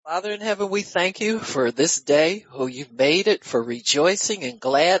Father in heaven, we thank you for this day. Oh, you've made it for rejoicing and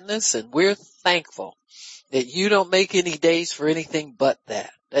gladness, and we're thankful that you don't make any days for anything but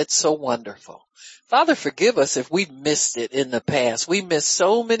that. That's so wonderful. Father, forgive us if we missed it in the past. We missed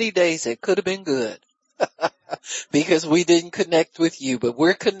so many days that could have been good because we didn't connect with you, but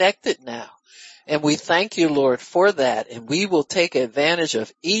we're connected now. And we thank you, Lord, for that. And we will take advantage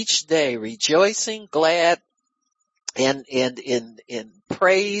of each day, rejoicing, glad, and in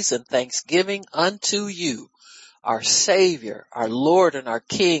praise and thanksgiving unto you, our Savior, our Lord and our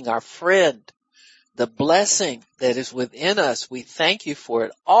King, our friend, the blessing that is within us. We thank you for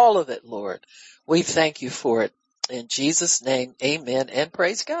it, all of it, Lord. We thank you for it. In Jesus' name, amen, and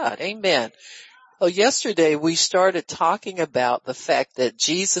praise God. Amen. Well, yesterday we started talking about the fact that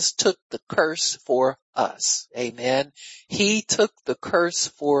Jesus took the curse for us. Amen. He took the curse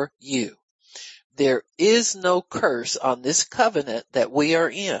for you. There is no curse on this covenant that we are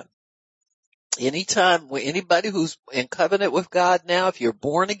in. Anytime, anybody who's in covenant with God now, if you're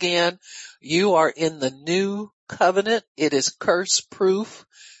born again, you are in the new covenant. It is curse proof.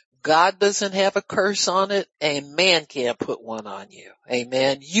 God doesn't have a curse on it, and man can't put one on you.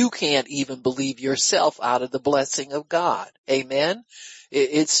 Amen. You can't even believe yourself out of the blessing of God. Amen.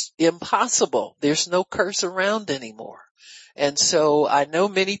 It's impossible. There's no curse around anymore. And so I know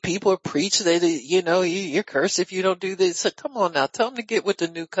many people preach that, you're cursed if you don't do this. So come on now, tell them to get with the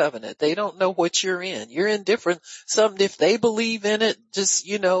new covenant. They don't know what you're in. You're in different, something, if they believe in it, just,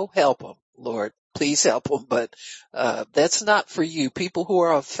 help them, Lord. Please help them. But, that's not for you. People who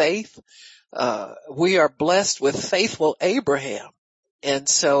are of faith, we are blessed with faithful Abraham. And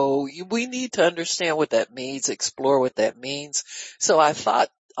so we need to understand what that means, explore what that means. So I thought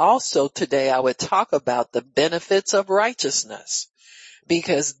also today I would talk about the benefits of righteousness,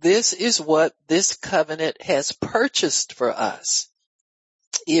 because this is what this covenant has purchased for us.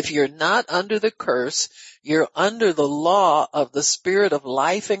 If you're not under the curse, you're under the law of the Spirit of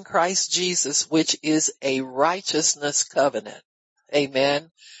life in Christ Jesus, which is a righteousness covenant.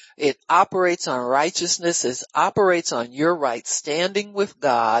 Amen. It operates on righteousness. It operates on your right standing with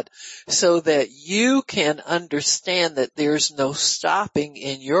God, so that you can understand that there's no stopping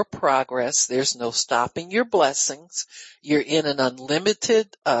in your progress. There's no stopping your blessings. You're in an unlimited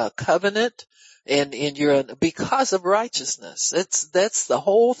covenant. And you're because of righteousness. That's the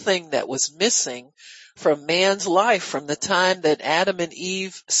whole thing that was missing from man's life from the time that Adam and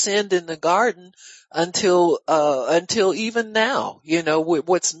Eve sinned in the garden until even now.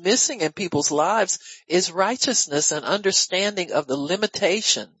 What's missing in people's lives is righteousness and understanding of the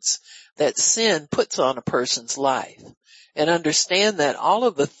limitations that sin puts on a person's life, and understand that all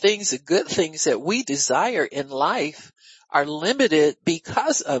of the things, the good things that we desire in life, are limited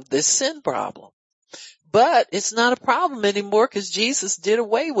because of this sin problem. But it's not a problem anymore because Jesus did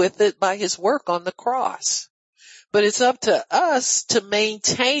away with it by his work on the cross. But it's up to us to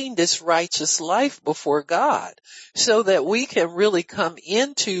maintain this righteous life before God, so that we can really come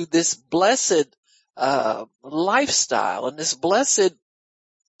into this blessed lifestyle and this blessed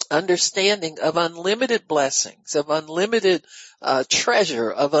understanding of unlimited blessings, of unlimited treasure,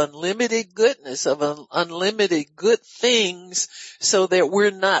 of unlimited goodness, of unlimited good things, so that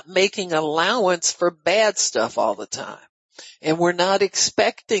we're not making allowance for bad stuff all the time. And we're not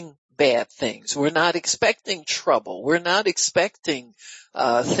expecting bad things. We're not expecting trouble. We're not expecting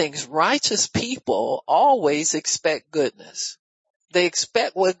things. Righteous people always expect goodness. They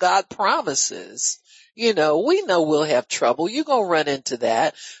expect what God promises. We know we'll have trouble. You're going to run into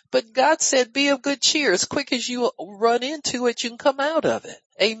that. But God said, be of good cheer. As quick as you run into it, you can come out of it.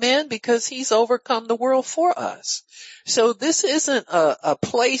 Amen. Because he's overcome the world for us. So this isn't a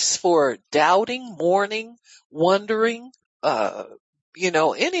place for doubting, mourning, wondering,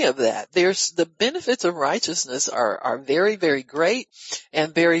 any of that. There's the benefits of righteousness are very, very great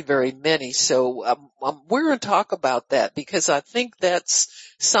and very, very many. So we're going to talk about that because I think that's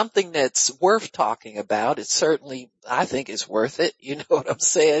something that's worth talking about. It certainly, I think, is worth it. You know what I'm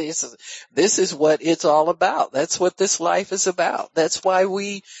saying? This is what it's all about. That's what this life is about. That's why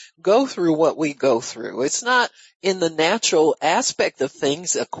we go through what we go through. It's not in the natural aspect of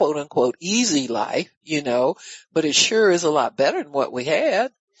things, a quote unquote easy life, but it sure is a lot better than what we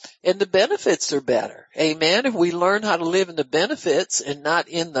had. And the benefits are better. Amen. If we learn how to live in the benefits and not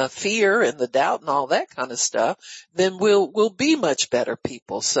in the fear and the doubt and all that kind of stuff, then we'll be much better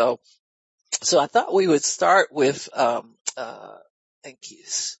people. So I thought we would start with, thank you.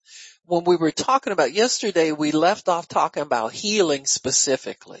 When we were talking about yesterday, we left off talking about healing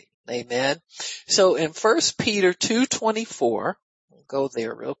specifically. Amen. So in 1 Peter 2:24, we'll go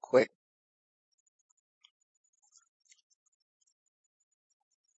there real quick.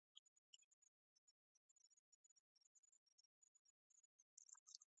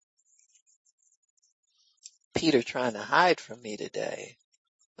 Peter trying to hide from me today?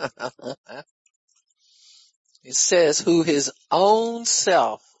 It says, who his own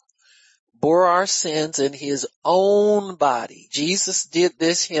self bore our sins in his own body. Jesus did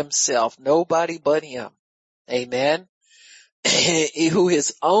this himself, nobody but him. Amen. Who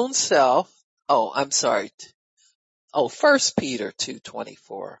his own self, First Peter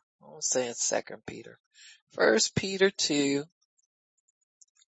 2:24. I was saying Second Peter. First Peter 2.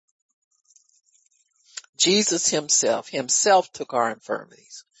 Jesus himself took our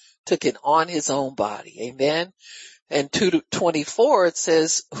infirmities, took it on his own body. Amen. And 2:24 it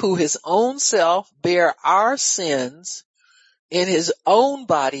says, who his own self bare our sins in his own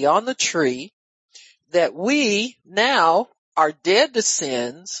body on the tree, that we now are dead to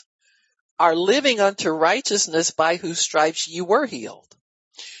sins, are living unto righteousness, by whose stripes you were healed.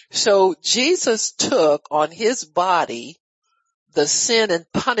 So Jesus took on his body the sin and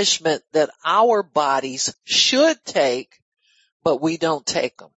punishment that our bodies should take, but we don't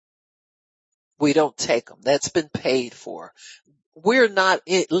take them. We don't take them. That's been paid for. We're not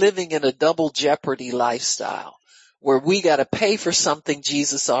living in a double jeopardy lifestyle where we got to pay for something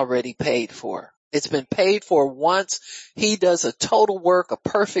Jesus already paid for. It's been paid for once. He does a total work, a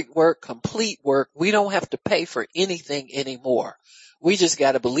perfect work, complete work. We don't have to pay for anything anymore. We just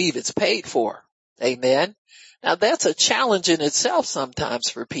got to believe it's paid for. Amen. Now that's a challenge in itself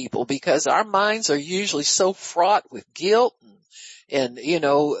sometimes for people, because our minds are usually so fraught with guilt and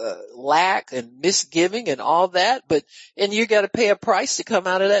lack and misgiving and all that. And you got to pay a price to come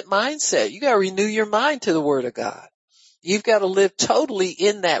out of that mindset. You got to renew your mind to the Word of God. You've got to live totally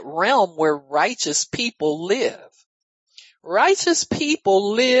in that realm where righteous people live. Righteous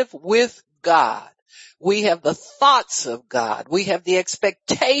people live with God. We have the thoughts of God. We have the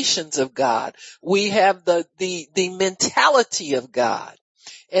expectations of God. We have the mentality of God.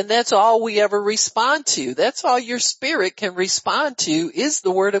 And that's all we ever respond to. That's all your spirit can respond to is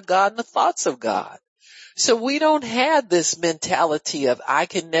the Word of God and the thoughts of God. So we don't have this mentality of I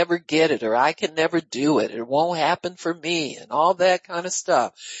can never get it, or I can never do it. It won't happen for me and all that kind of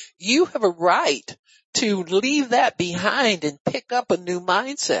stuff. You have a right to leave that behind and pick up a new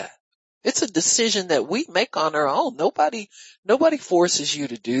mindset. It's a decision that we make on our own. Nobody forces you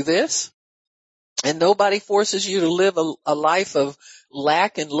to do this. And nobody forces you to live a life of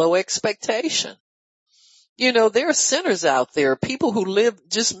lack and low expectation. There are sinners out there, people who live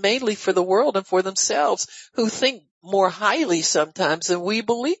just mainly for the world and for themselves, who think more highly sometimes than we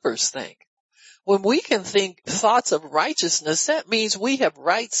believers think. When we can think thoughts of righteousness, that means we have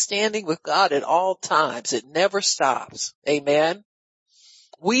right standing with God at all times. It never stops. Amen.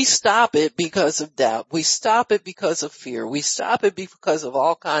 We stop it because of doubt. We stop it because of fear. We stop it because of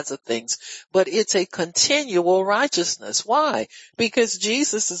all kinds of things. But it's a continual righteousness. Why? Because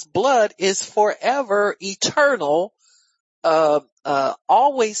Jesus' blood is forever eternal,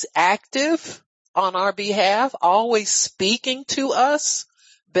 always active on our behalf, always speaking to us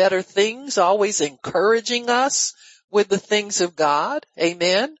better things, always encouraging us with the things of God.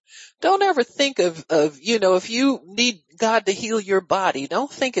 Amen. Don't ever think of, if you need God to heal your body,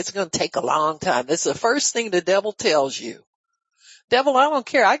 don't think it's going to take a long time. That's the first thing the devil tells you. Devil, I don't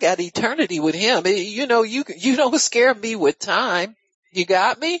care. I got eternity with him. You don't scare me with time. You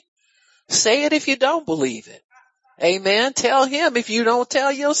got me? Say it if you don't believe it. Amen. Tell him if you don't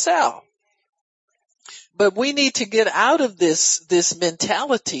tell yourself. But we need to get out of this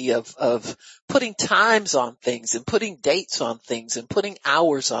mentality of putting times on things and putting dates on things and putting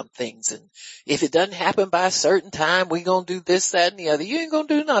hours on things. And if it doesn't happen by a certain time, we're going to do this, that, and the other. You ain't going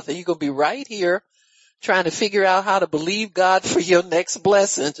to do nothing. You're going to be right here trying to figure out how to believe God for your next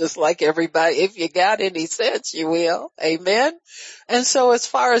blessing, just like everybody. If you got any sense, you will. Amen. And so as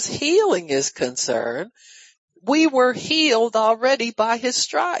far as healing is concerned, we were healed already by his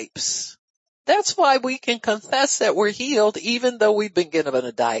stripes. That's why we can confess that we're healed, even though we've been given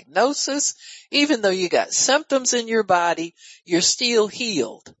a diagnosis, even though you got symptoms in your body, you're still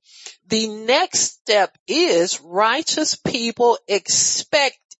healed. The next step is righteous people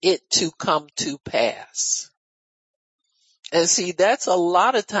expect it to come to pass. And see, that's a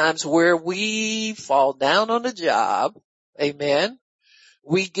lot of times where we fall down on the job. Amen.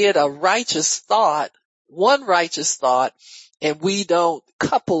 We get a righteous thought, one righteous thought, and we don't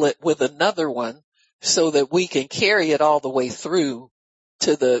couple it with another one so that we can carry it all the way through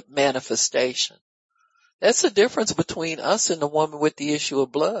to the manifestation. That's the difference between us and the woman with the issue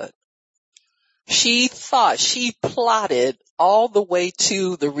of blood. She plotted all the way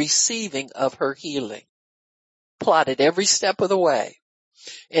to the receiving of her healing. Plotted every step of the way.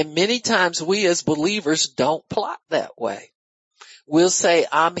 And many times we as believers don't plot that way. We'll say,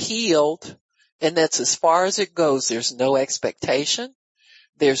 I'm healed, And that's as far as it goes. There's no expectation.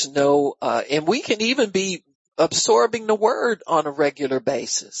 There's no, and we can even be absorbing the word on a regular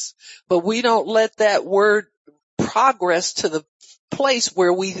basis, but we don't let that word progress to the place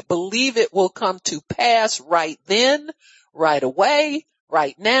where we believe it will come to pass right then, right away,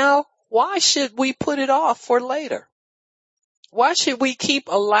 right now. Why should we put it off for later? Why should we keep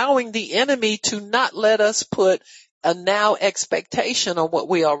allowing the enemy to not let us put a now expectation on what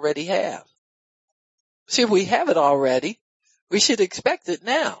we already have? See, if we have it already, we should expect it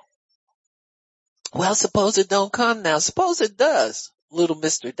now. Well, suppose it don't come now. Suppose it does, little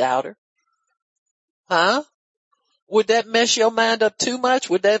Mr. Doubter. Huh? Would that mess your mind up too much?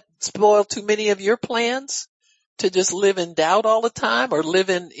 Would that spoil too many of your plans to just live in doubt all the time or live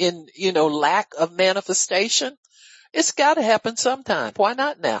in lack of manifestation? It's got to happen sometime. Why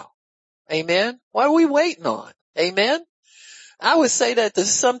not now? Amen. What are we waiting on? Amen. I would say that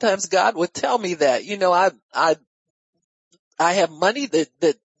sometimes God would tell me that, I have money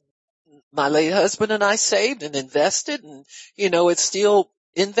that my late husband and I saved and invested, and it's still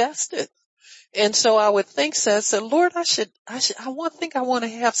invested. And so I would think so. I said, Lord, I want to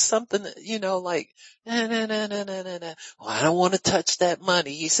have something, like, no. Well, I don't want to touch that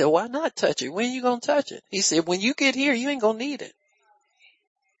money. He said, why not touch it? When are you going to touch it? He said, when you get here, you ain't going to need it.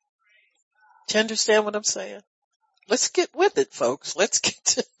 Do you understand what I'm saying? Let's get with it, folks. Let's get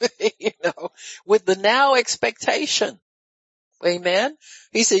to, with the now expectation. Amen.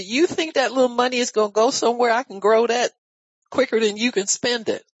 He said, you think that little money is going to go somewhere? I can grow that quicker than you can spend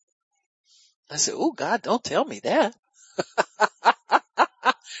it. I said, oh God, don't tell me that.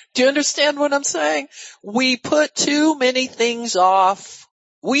 Do you understand what I'm saying? We put too many things off.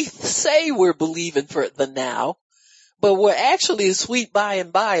 We say we're believing for the now, but we're actually a sweet by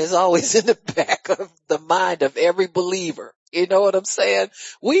and by is always in the back of the mind of every believer. You know what I'm saying?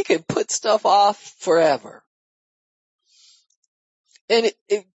 We can put stuff off forever. And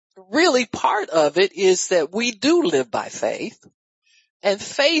it really part of it is that we do live by faith, and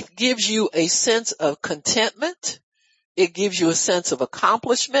faith gives you a sense of contentment. It gives you a sense of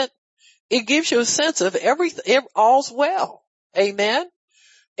accomplishment. It gives you a sense of everything, all's well. Amen.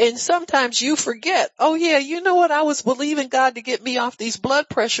 And sometimes you forget, oh yeah, you know what? I was believing God to get me off these blood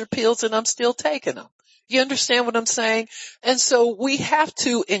pressure pills and I'm still taking them. You understand what I'm saying? And so we have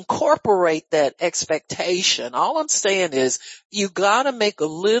to incorporate that expectation. All I'm saying is you gotta make a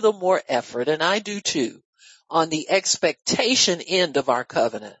little more effort, and I do too, on the expectation end of our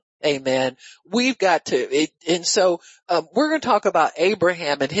covenant. Amen. We've got to, and so we're going to talk about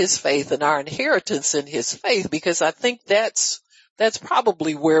Abraham and his faith and our inheritance in his faith, because I think that's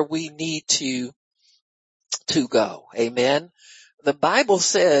probably where we need to go. Amen. The Bible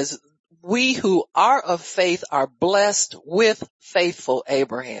says we who are of faith are blessed with faithful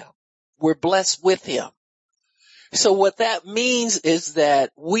Abraham. We're blessed with him. So what that means is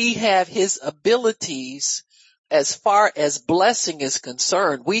that we have his abilities as far as blessing is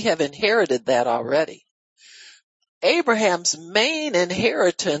concerned. We have inherited that already. Abraham's main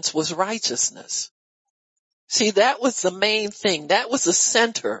inheritance was righteousness. See, that was the main thing. That was the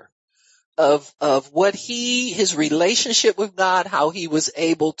center of what his relationship with God, how he was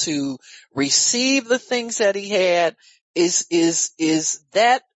able to receive the things that he had, is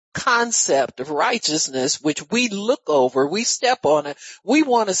that concept of righteousness, which we look over, we step on it. We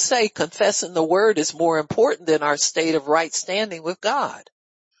want to say confessing the word is more important than our state of right standing with God.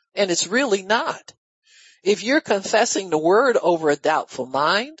 And it's really not. If you're confessing the word over a doubtful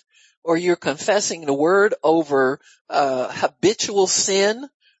mind, or you're confessing the word over habitual sin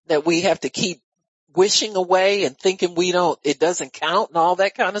that we have to keep wishing away and thinking it doesn't count and all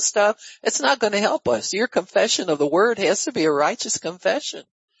that kind of stuff, it's not going to help us. Your confession of the word has to be a righteous confession.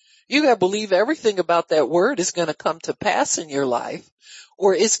 You got to believe everything about that word is going to come to pass in your life,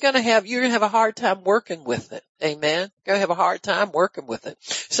 or you're going to have a hard time working with it. Amen. You're going to have a hard time working with it.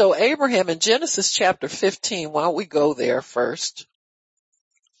 So Abraham in Genesis chapter 15, why don't we go there first?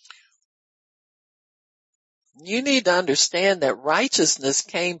 You need to understand that righteousness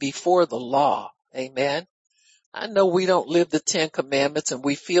came before the law. Amen. I know we don't live the 10 Commandments and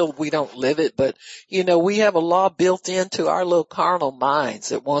we feel we don't live it, but we have a law built into our little carnal minds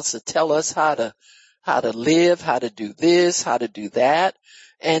that wants to tell us how to live, how to do this, how to do that.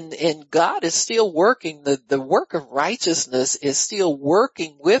 And God is still working. The work of righteousness is still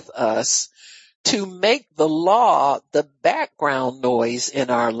working with us to make the law the background noise in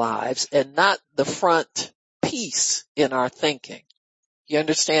our lives and not the front piece in our thinking. You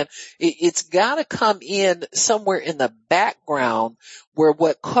understand? It's got to come in somewhere in the background, where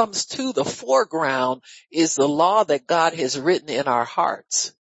what comes to the foreground is the law that God has written in our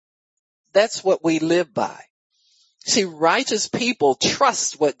hearts. That's what we live by. See, righteous people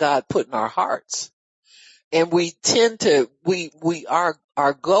trust what God put in our hearts. And we tend to,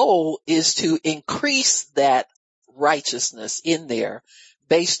 our goal is to increase that righteousness in there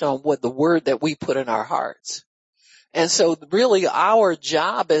based on what the word that we put in our hearts. And so really our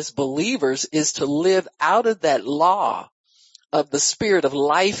job as believers is to live out of that law of the spirit of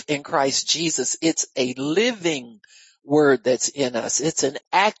life in Christ Jesus. It's a living word that's in us. It's an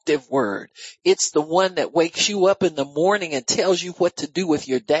active word. It's the one that wakes you up in the morning and tells you what to do with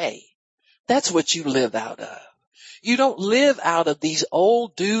your day. That's what you live out of. You don't live out of these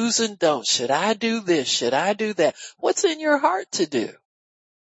old do's and don'ts. Should I do this? Should I do that? What's in your heart to do?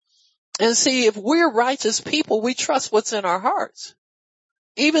 And see, if we're righteous people, we trust what's in our hearts.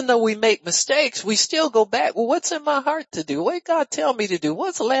 Even though we make mistakes, we still go back. Well, what's in my heart to do? What did God tell me to do?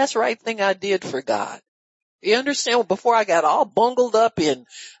 What's the last right thing I did for God? You understand? Well, before I got all bungled up in,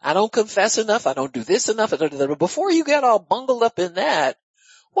 I don't confess enough, I don't do this enough. Before you got all bungled up in that,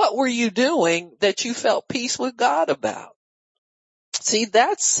 what were you doing that you felt peace with God about? See,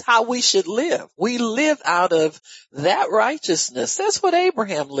 that's how we should live. We live out of that righteousness. That's what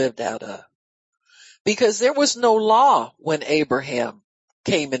Abraham lived out of. Because there was no law when Abraham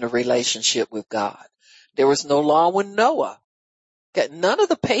came in a relationship with God. There was no law when Noah. None of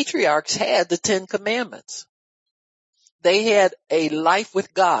the patriarchs had the 10 Commandments. They had a life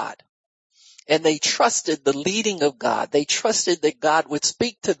with God. And they trusted the leading of God. They trusted that God would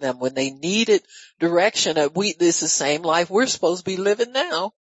speak to them when they needed direction. This is the same life we're supposed to be living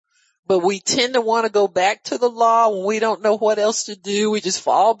now. But we tend to want to go back to the law when we don't know what else to do. We just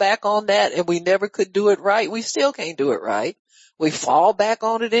fall back on that and we never could do it right. We still can't do it right. We fall back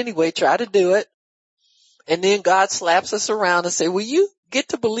on it anyway, try to do it. And then God slaps us around and say, will you get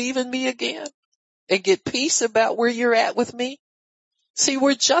to believe in me again and get peace about where you're at with me? See,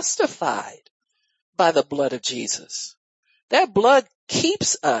 we're justified by the blood of Jesus. That blood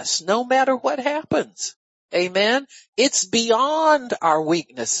keeps us no matter what happens. Amen. It's beyond our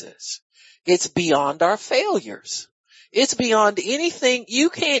weaknesses. It's beyond our failures. It's beyond anything. You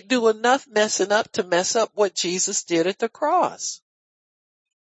can't do enough messing up to mess up what Jesus did at the cross.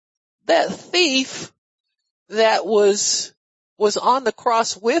 That thief that was on the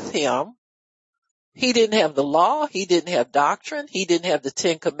cross with him, he didn't have the law. He didn't have doctrine. He didn't have the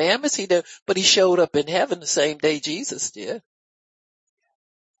 10 Commandments. But he showed up in heaven the same day Jesus did.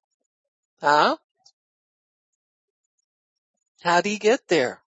 Huh? How'd he get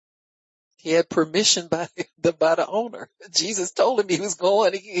there? He had permission by the owner. Jesus told him he was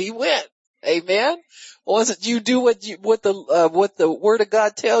going. He went. Amen. Once you do what the word of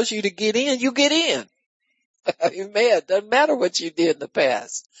God tells you to get in, you get in. Amen. Doesn't matter what you did in the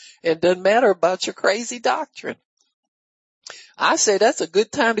past. It doesn't matter about your crazy doctrine. I say that's a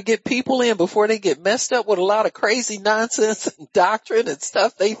good time to get people in before they get messed up with a lot of crazy nonsense and doctrine and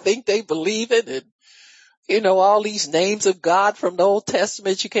stuff they think they believe in, and all these names of God from the Old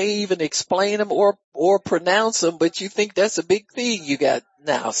Testament, you can't even explain them or pronounce them, but you think that's a big thing you got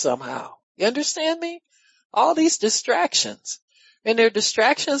now somehow. You understand me? All these distractions. And they're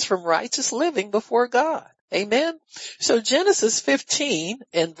distractions from righteous living before God. Amen? So Genesis 15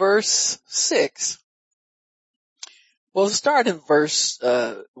 and verse 6. We'll start in verse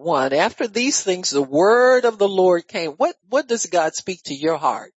 1. After these things, the word of the Lord came. What does God speak to your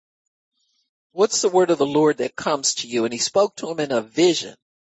heart? What's the word of the Lord that comes to you? And he spoke to him in a vision,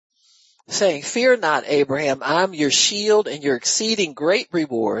 saying, fear not, Abraham, I'm your shield and your exceeding great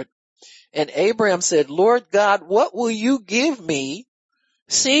reward. And Abraham said, Lord God, what will you give me,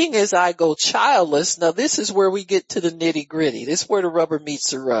 seeing as I go childless? Now this is where we get to the nitty gritty. This is where the rubber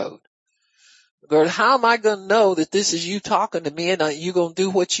meets the road. Lord, how am I going to know that this is you talking to me and you going to do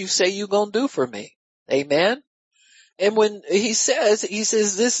what you say you going to do for me? Amen. And when he says,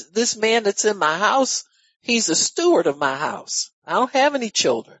 this man that's in my house, he's a steward of my house. I don't have any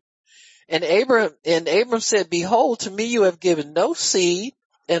children. And Abram said, behold, to me you have given no seed,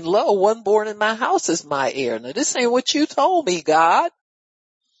 and lo, one born in my house is my heir. Now this ain't what you told me, God.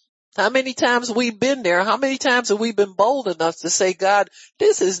 How many times we've been there? How many times have we been bold enough to say, God,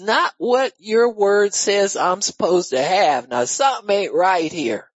 this is not what your word says I'm supposed to have. Now something ain't right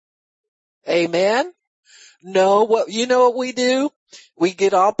here. Amen. No, you know what we do? We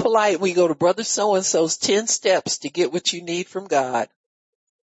get all polite. We go to brother so-and-so's 10 steps to get what you need from God.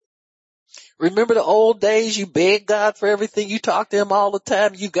 Remember the old days? You begged God for everything. You talked to him all the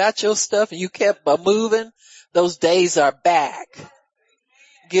time. You got your stuff and you kept moving. Those days are back.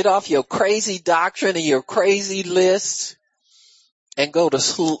 Get off your crazy doctrine and your crazy list and go to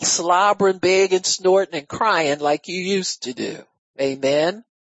slobbering, begging, snorting, and crying like you used to do. Amen.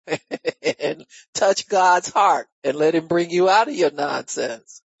 and touch God's heart and let him bring you out of your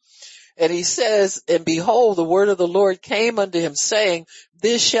nonsense. And he says, and behold, the word of the Lord came unto him saying,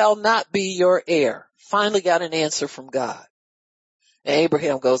 this shall not be your heir. Finally got an answer from God. And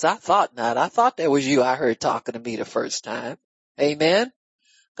Abraham goes, I thought not. I thought that was you I heard talking to me the first time. Amen.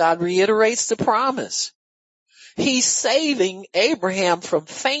 God reiterates the promise. He's saving Abraham from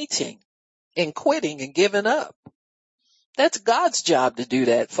fainting and quitting and giving up. That's God's job to do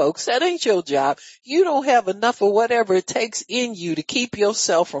that, folks. That ain't your job. You don't have enough of whatever it takes in you to keep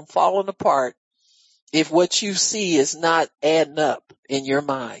yourself from falling apart if what you see is not adding up in your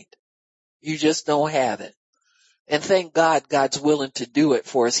mind. You just don't have it. And thank God God's willing to do it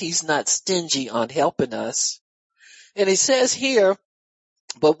for us. He's not stingy on helping us. And he says here,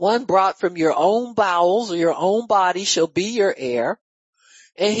 but one brought from your own bowels or your own body shall be your heir.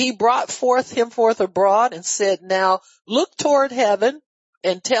 And he brought him forth abroad and said, now look toward heaven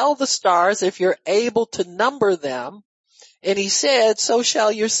and tell the stars if you're able to number them. And he said, so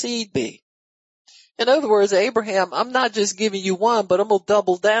shall your seed be. In other words, Abraham, I'm not just giving you one, but I'm going to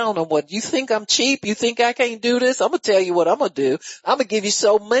double down on what you think I'm cheap. You think I can't do this? I'm going to tell you what I'm going to do. I'm going to give you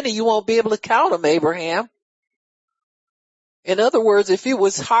so many you won't be able to count them, Abraham. In other words, if it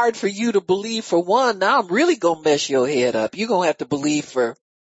was hard for you to believe for one, now I'm really going to mess your head up. You're going to have to believe for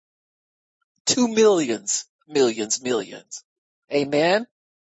 2 millions. Amen.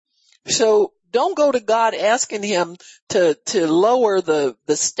 So don't go to God asking him to lower the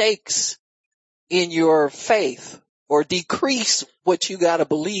stakes in your faith or decrease what you got to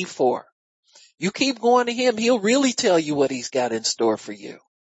believe for. You keep going to him, he'll really tell you what he's got in store for you.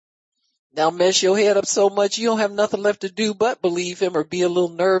 Now mess your head up so much you don't have nothing left to do but believe him or be a little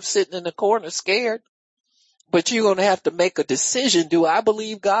nerve sitting in the corner scared. But you're going to have to make a decision. Do I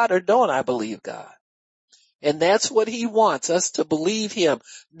believe God or don't I believe God? And that's what he wants us to believe him,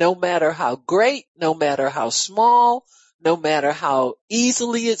 no matter how great, no matter how small, no matter how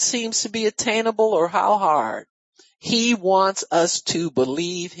easily it seems to be attainable or how hard. He wants us to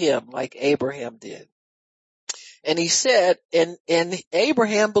believe him like Abraham did. And he said, and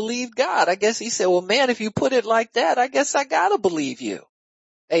Abraham believed God. I guess he said, well, man, if you put it like that, I guess I gotta believe you.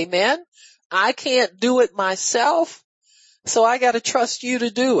 Amen. I can't do it myself, so I gotta trust you to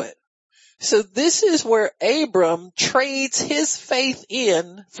do it. So this is where Abram trades his faith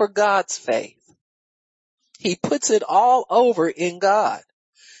in for God's faith. He puts it all over in God.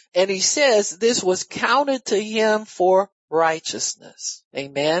 And he says this was counted to him for righteousness.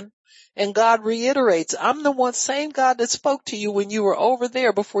 Amen. And God reiterates, I'm the same God that spoke to you when you were over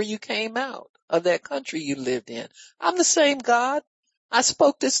there before you came out of that country you lived in. I'm the same God. I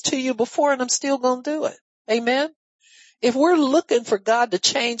spoke this to you before and I'm still going to do it. Amen. If we're looking for God to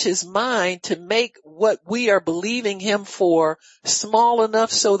change his mind to make what we are believing him for small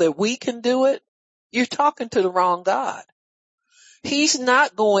enough so that we can do it, you're talking to the wrong God. He's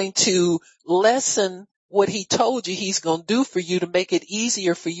not going to lessen what he told you he's going to do for you to make it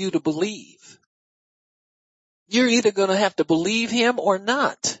easier for you to believe. You're either going to have to believe him or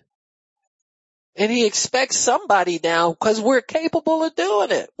not. And he expects somebody now because we're capable of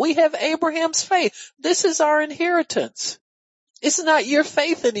doing it. We have Abraham's faith. This is our inheritance. It's not your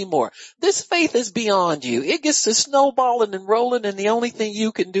faith anymore. This faith is beyond you. It gets to snowballing and rolling, and the only thing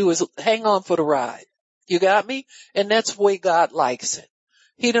you can do is hang on for the ride. You got me? And that's the way God likes it.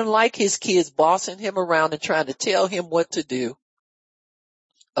 He didn't like his kids bossing him around and trying to tell him what to do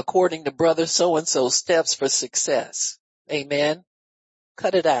according to brother so-and-so's steps for success. Amen.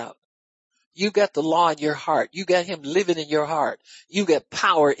 Cut it out. You got the law in your heart. You got him living in your heart. You got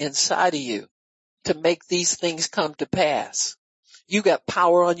power inside of you to make these things come to pass. You got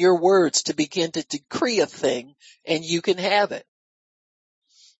power on your words to begin to decree a thing and you can have it.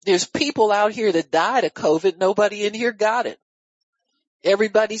 There's people out here that died of COVID. Nobody in here got it.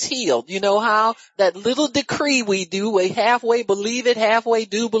 Everybody's healed. You know how? That little decree we do, we halfway believe it, halfway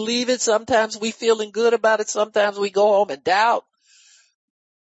do believe it. Sometimes we feeling good about it. Sometimes we go home and doubt.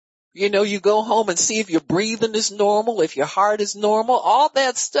 You know, you go home and see if your breathing is normal, if your heart is normal, all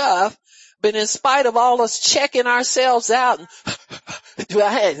that stuff. But in spite of all us checking ourselves out and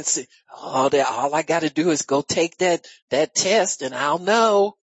all I got to do is go take that test and I'll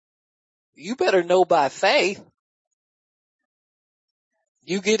know. You better know by faith.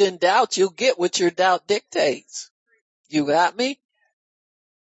 You get in doubt, you'll get what your doubt dictates. You got me?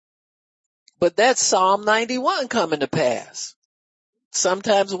 But that's Psalm 91 coming to pass.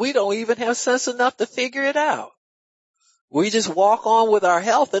 Sometimes we don't even have sense enough to figure it out. We just walk on with our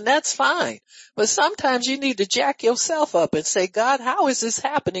health and that's fine. But sometimes you need to jack yourself up and say, God, how is this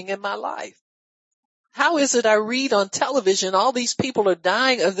happening in my life? How is it I read on television all these people are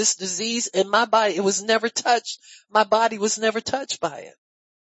dying of this disease and my body, it was never touched. My body was never touched by it.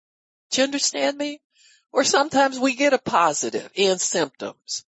 Do you understand me? Or sometimes we get a positive in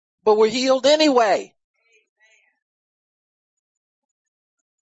symptoms, but we're healed anyway.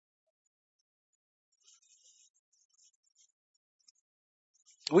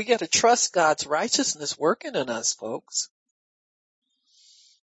 We got to trust God's righteousness working in us, folks.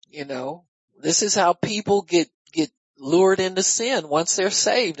 You know, this is how people get lured into sin once they're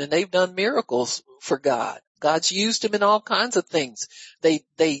saved and they've done miracles for God. God's used them in all kinds of things. They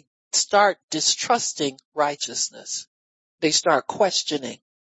start distrusting righteousness. They start questioning.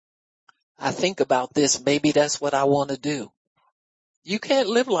 I think about this. Maybe that's what I want to do. You can't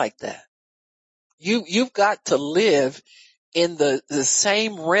live like that. You've got to live in the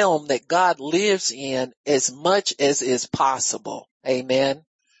same realm that God lives in as much as is possible. Amen.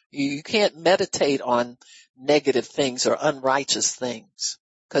 You can't meditate on negative things or unrighteous things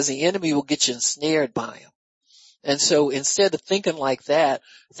because the enemy will get you ensnared by them. And so instead of thinking like that,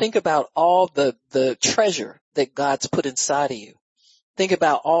 think about all the treasure that God's put inside of you. Think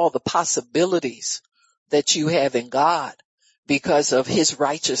about all the possibilities that you have in God because of his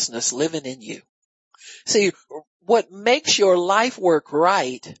righteousness living in you. See, what makes your life work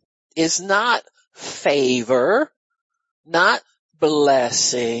right is not favor, not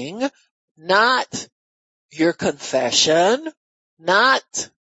blessing, not your confession,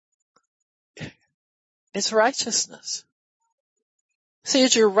 it's righteousness. See,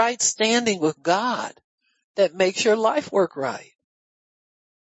 it's your right standing with God that makes your life work right.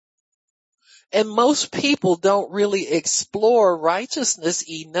 And most people don't really explore righteousness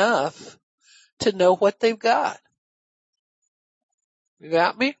enough to know what they've got. You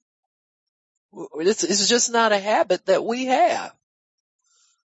got me? It's just not a habit that we have.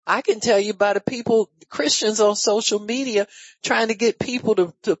 I can tell you about Christians on social media trying to get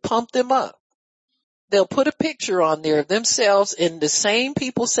people to pump them up. They'll put a picture on there of themselves and the same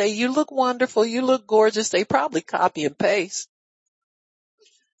people say, you look wonderful, you look gorgeous. They probably copy and paste.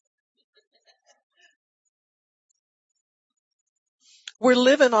 We're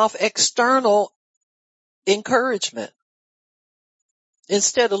living off external encouragement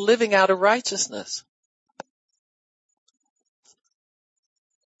instead of living out of righteousness.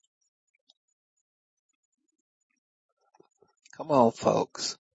 Come on,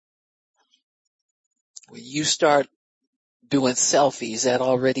 folks. When you start doing selfies, that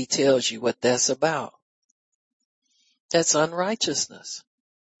already tells you what that's about. That's unrighteousness.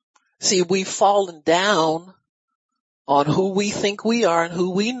 See, we've fallen down on who we think we are and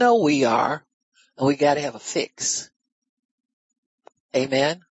who we know we are, and we got to have a fix.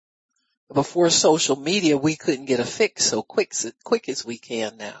 Amen. Before social media, we couldn't get a fix so quick as we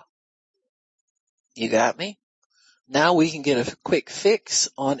can now. You got me? Now we can get a quick fix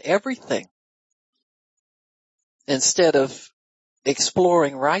on everything instead of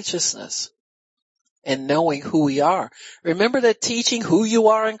exploring righteousness and knowing who we are. Remember that teaching, who you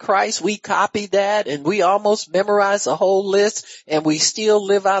are in Christ? We copied that and we almost memorized the whole list and we still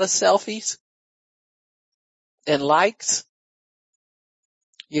live out of selfies and likes.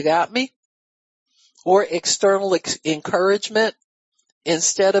 You got me? Or external encouragement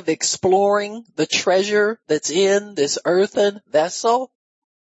instead of exploring the treasure that's in this earthen vessel.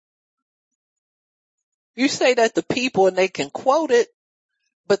 You say that to people and they can quote it,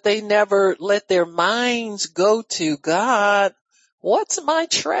 but they never let their minds go to God. What's my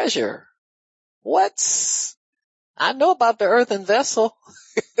treasure? I know about the earthen vessel,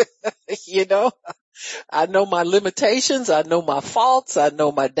 you know, I know my limitations. I know my faults. I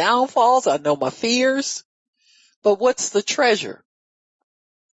know my downfalls. I know my fears, but what's the treasure?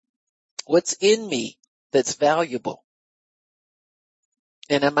 What's in me that's valuable?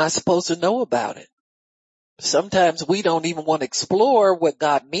 And am I supposed to know about it? Sometimes we don't even want to explore what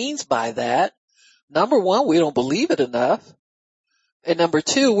God means by that. Number one, we don't believe it enough. And number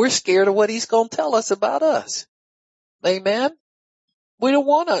two, we're scared of what he's going to tell us about us. Amen. We don't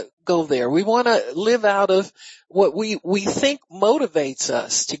want to go there. We want to live out of what we think motivates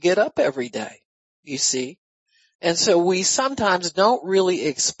us to get up every day, you see. And so we sometimes don't really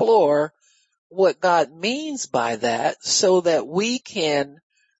explore what God means by that so that we can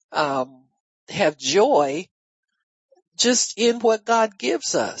have joy just in what God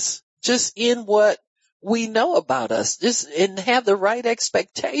gives us, just in what we know about us, just and have the right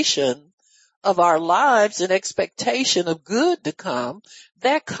expectation of our lives and expectation of good to come.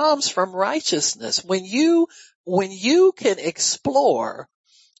 That comes from righteousness. When you can explore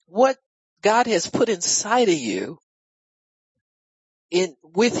what God has put inside of you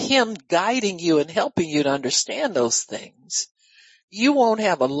with him guiding you and helping you to understand those things, you won't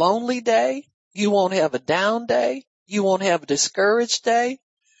have a lonely day. You won't have a down day. You won't have a discouraged day.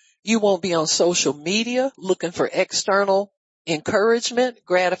 You won't be on social media looking for external encouragement,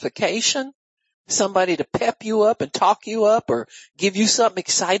 gratification, somebody to pep you up and talk you up or give you something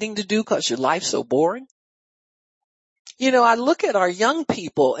exciting to do because your life's so boring. You know, I look at our young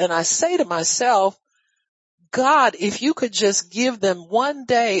people and I say to myself, God, if you could just give them one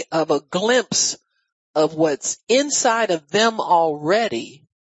day of a glimpse of what's inside of them already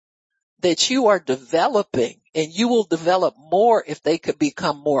that you are developing, and you will develop more if they could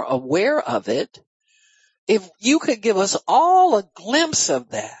become more aware of it. If you could give us all a glimpse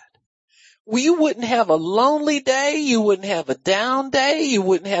of that, you wouldn't have a lonely day. You wouldn't have a down day. You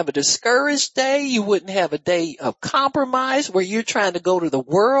wouldn't have a discouraged day. You wouldn't have a day of compromise where you're trying to go to the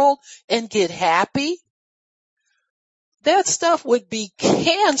world and get happy. That stuff would be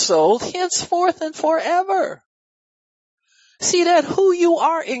canceled henceforth and forever. See, that who you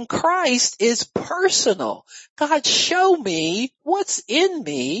are in Christ is personal. God, show me what's in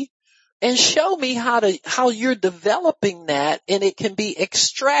me and show me how you're developing that, and it can be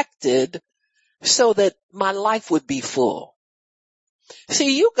extracted so that my life would be full.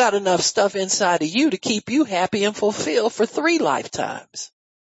 See, you got enough stuff inside of you to keep you happy and fulfilled for 3 lifetimes.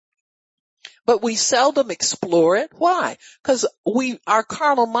 But we seldom explore it. Why? Because our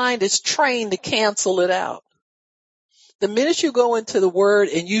carnal mind is trained to cancel it out. The minute you go into the word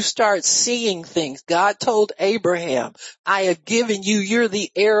and you start seeing things, God told Abraham, I have given you, you're the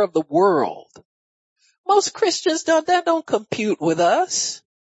heir of the world. Most Christians don't compute with us.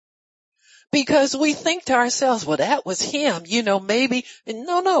 Because we think to ourselves, well, that was him, maybe.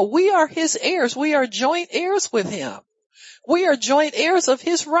 No, we are his heirs. We are joint heirs with him. We are joint heirs of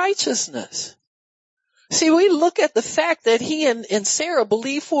his righteousness. See, we look at the fact that he and Sarah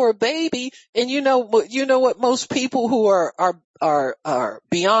believed for a baby, and you know what most people who are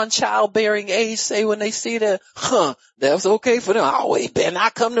beyond childbearing age say when they see that, that was okay for them. Oh, he better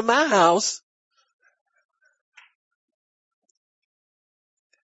not come to my house.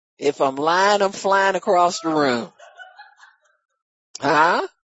 If I'm lying, I'm flying across the room. Huh?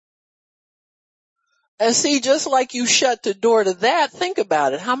 And see, just like you shut the door to that, think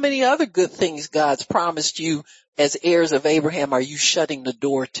about it. How many other good things God's promised you as heirs of Abraham are you shutting the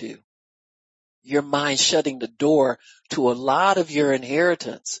door to? Your mind shutting the door to a lot of your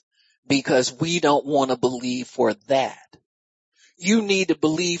inheritance because we don't want to believe for that. You need to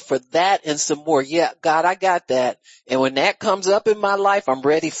believe for that and some more. Yeah, God, I got that. And when that comes up in my life, I'm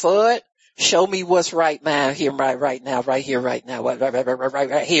ready for it. Show me what's right now, here, right now, right here, right now,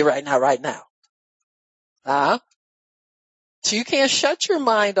 right here, right now, right now. So you can't shut your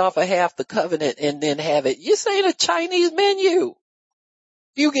mind off of half the covenant and then have it. This ain't a Chinese menu.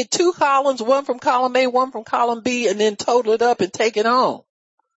 You get 2 columns, one from column A, one from column B, and then total it up and take it home.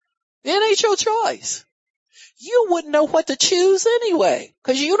 It ain't your choice. You wouldn't know what to choose anyway,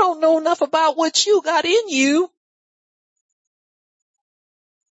 because you don't know enough about what you got in you.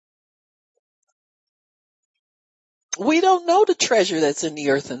 We don't know the treasure that's in the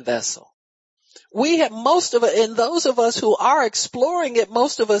earthen vessel. We have most of it, and those of us who are exploring it,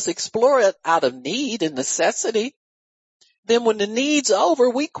 most of us explore it out of need and necessity. Then when the need's over,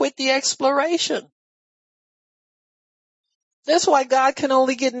 we quit the exploration. That's why God can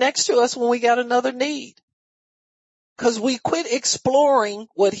only get next to us when we got another need. Because we quit exploring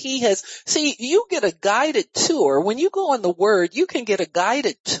what he has. See, you get a guided tour. When you go on the word, you can get a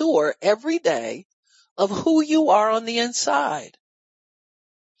guided tour every day of who you are on the inside.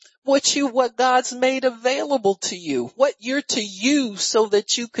 What God's made available to you, what you're to use so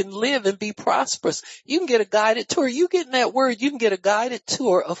that you can live and be prosperous. You can get a guided tour. You get in that word, you can get a guided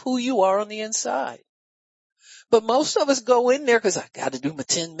tour of who you are on the inside. But most of us go in there because I got to do my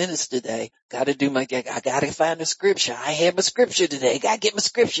 10 minutes today. I got to find the scripture. I have my scripture today. Got to get my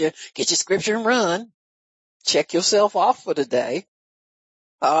scripture. Get your scripture and run. Check yourself off for the day.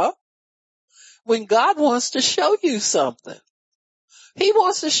 When God wants to show you something. He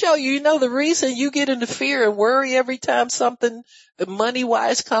wants to show you, the reason you get into fear and worry every time something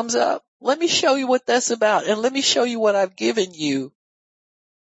money-wise comes up. Let me show you what that's about, and let me show you what I've given you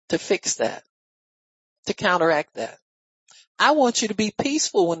to fix that, to counteract that. I want you to be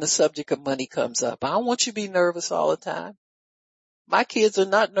peaceful when the subject of money comes up. I don't want you to be nervous all the time. My kids are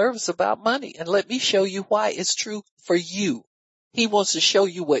not nervous about money, and let me show you why it's true for you. He wants to show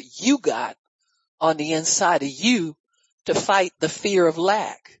you what you got on the inside of you to fight the fear of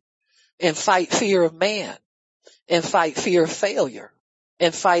lack, and fight fear of man, and fight fear of failure,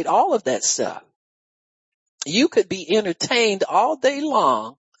 and fight all of that stuff. You could be entertained all day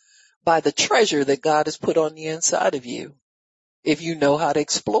long by the treasure that God has put on the inside of you if you know how to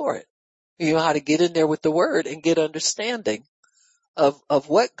explore it. You know how to get in there with the word and get understanding of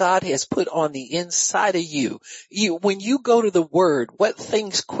what God has put on the inside of you. When you go to the word, what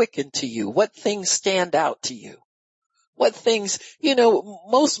things quicken to you? What things stand out to you? What things,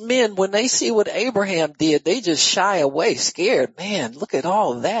 most men, when they see what Abraham did, they just shy away, scared. Man, look at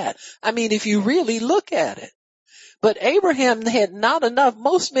all that. I mean, if you really look at it. But Abraham had not enough.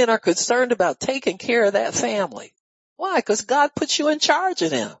 Most men are concerned about taking care of that family. Why? Because God puts you in charge of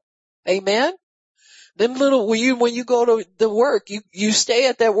them. Amen. Them little, when you go to the work, you stay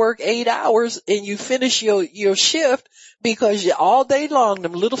at that work 8 hours and you finish your shift because all day long,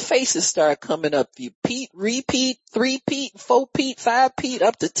 them little faces start coming up. You repeat, 3-peat, 4-peat, 5-peat,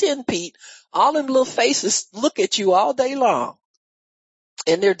 up to 10-peat. All them little faces look at you all day long.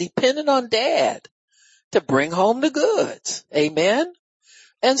 And they're dependent on dad to bring home the goods. Amen.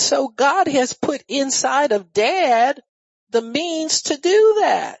 And so God has put inside of dad the means to do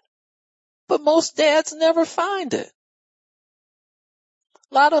that. But most dads never find it.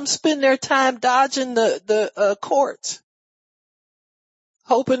 A lot of them spend their time dodging the courts,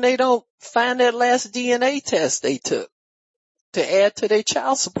 hoping they don't find that last DNA test they took to add to their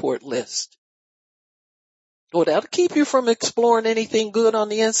child support list. Well, that'll keep you from exploring anything good on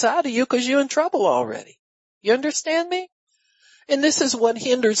the inside of you because you're in trouble already. You understand me? And this is what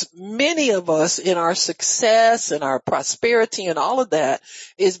hinders many of us in our success and our prosperity and all of that,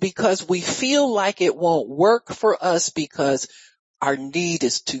 is because we feel like it won't work for us because our need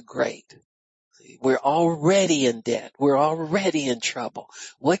is too great. We're already in debt. We're already in trouble.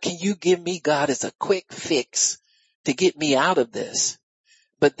 What can you give me, God, as a quick fix to get me out of this?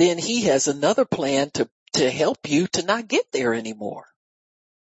 But then he has another plan to help you to not get there anymore.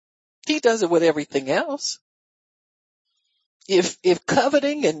 He does it with everything else. If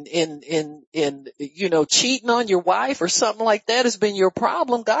coveting and cheating on your wife or something like that has been your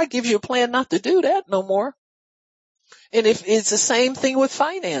problem, God gives you a plan not to do that no more. And if it's the same thing with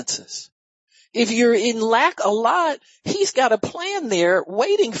finances. If you're in lack a lot, he's got a plan there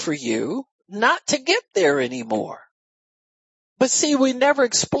waiting for you not to get there anymore. But see, we never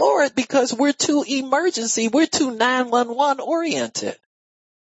explore it because we're too emergency. We're too 911 oriented.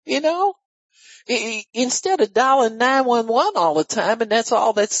 Instead of dialing 911 all the time, and that's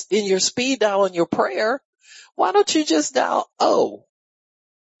all that's in your speed dial in your prayer, why don't you just dial O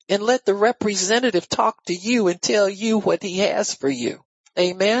and let the representative talk to you and tell you what he has for you?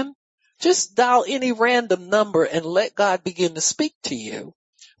 Amen. Just dial any random number and let God begin to speak to you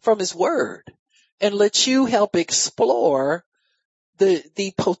from his word and let you help explore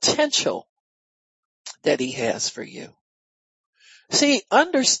the potential that he has for you. See,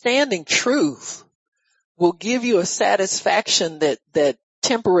 understanding truth will give you a satisfaction that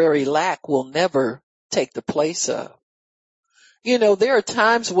temporary lack will never take the place of. There are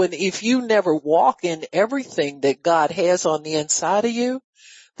times when if you never walk in everything that God has on the inside of you,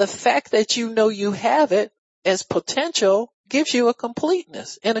 the fact that you know you have it as potential gives you a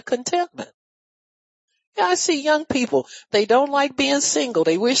completeness and a contentment. Yeah, I see young people, they don't like being single.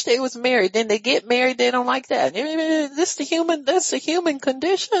 They wish they was married. Then they get married, they don't like that. That's the human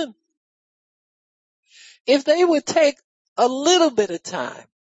condition. If they would take a little bit of time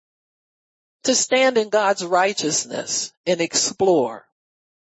to stand in God's righteousness and explore,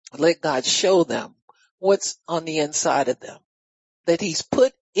 let God show them what's on the inside of them, that he's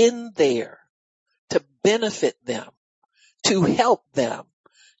put in there to benefit them, to help them,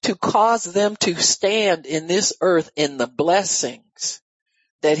 to cause them to stand in this earth in the blessings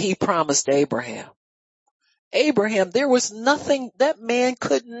that he promised Abraham. Abraham, there was nothing that man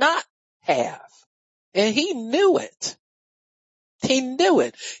could not have. And he knew it. He knew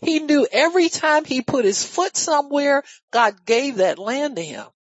it. He knew every time he put his foot somewhere, God gave that land to him.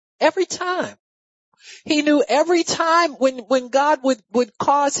 Every time. He knew every time when God would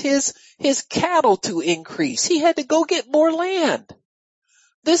cause his cattle to increase, he had to go get more land.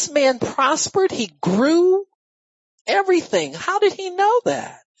 This man prospered. He grew everything. How did he know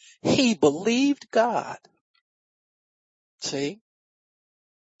that? He believed God. See?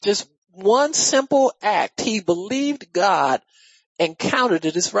 Just one simple act. He believed God and counted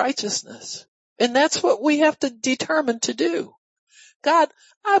it as righteousness. And that's what we have to determine to do. God,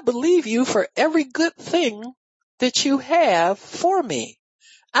 I believe you for every good thing that you have for me.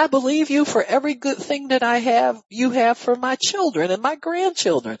 I believe you for every good thing that you have for my children and my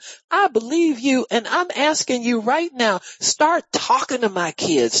grandchildren. I believe you, and I'm asking you right now, start talking to my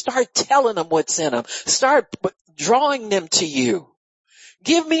kids. Start telling them what's in them. Start drawing them to you.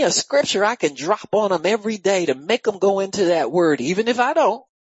 Give me a scripture I can drop on them every day to make them go into that word, even if I don't,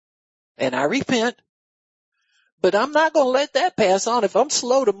 and I repent. But I'm not going to let that pass on. If I'm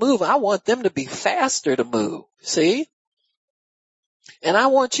slow to move, I want them to be faster to move. See? And I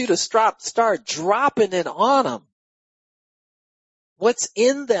want you to start dropping it on them. What's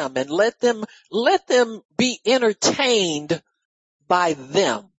in them, and let them be entertained by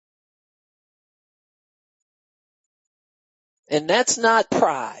them. And that's not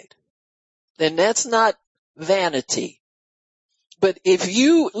pride. And that's not vanity. But if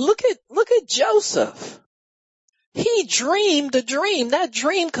you look at Joseph, he dreamed a dream. That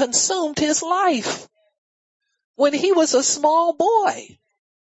dream consumed his life when he was a small boy.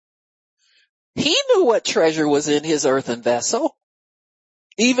 He knew what treasure was in his earthen vessel.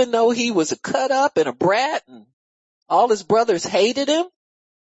 Even though he was a cut up and a brat and all his brothers hated him,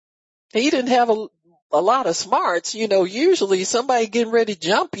 he didn't have a lot of smarts. You know, usually somebody getting ready to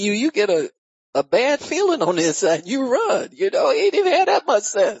jump you, you get a bad feeling on the inside. You run. You know, he didn't have that much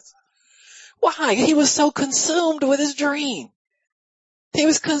sense. Why? He was so consumed with his dream. He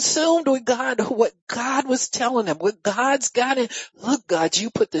was consumed with God, what God was telling him, what God's got in. Look, God, you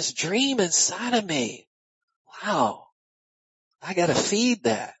put this dream inside of me. Wow. I got to feed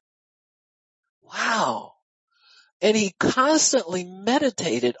that. Wow. And he constantly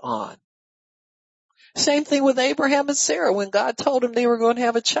meditated on. Same thing with Abraham and Sarah. When God told them they were going to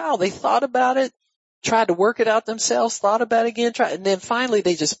have a child, they thought about it, tried to work it out themselves, thought about it again, and then finally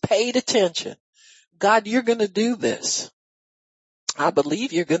they just paid attention. God, you're going to do this. I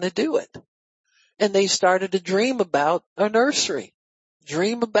believe you're going to do it. And they started to dream about a nursery,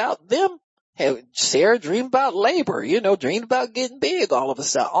 dream about them. Sarah dreamed about labor, dreamed about getting big all of a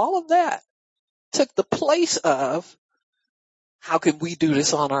sudden. All of that took the place of, how can we do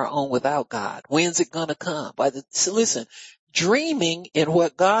this on our own without God? When's it going to come? So listen, dreaming in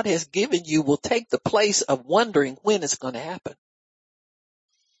what God has given you will take the place of wondering when it's going to happen.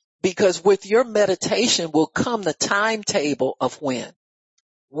 Because with your meditation will come the timetable of when.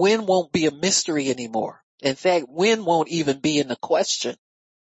 When won't be a mystery anymore. In fact, when won't even be in the question.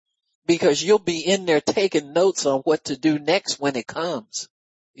 Because you'll be in there taking notes on what to do next when it comes.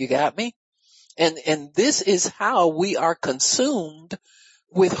 You got me? And this is how we are consumed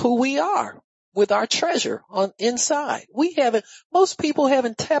with who we are, with our treasure on inside. Most people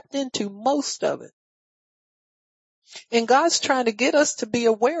haven't tapped into most of it. And God's trying to get us to be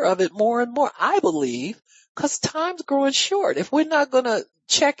aware of it more and more, I believe, because time's growing short. If we're not going to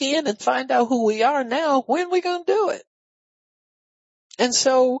check in and find out who we are now, when are we going to do it? And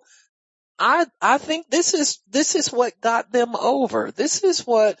so I think this is what got them over. This is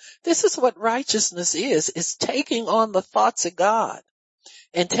what righteousness is taking on the thoughts of God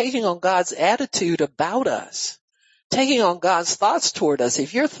and taking on God's attitude about us, taking on God's thoughts toward us.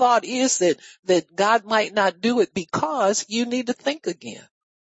 If your thought is that God might not do it, because you need to think again.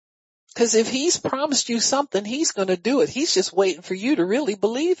 Because if he's promised you something, he's going to do it. He's just waiting for you to really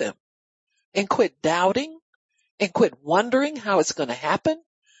believe him and quit doubting and quit wondering how it's going to happen.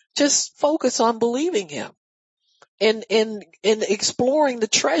 Just focus on believing him and exploring the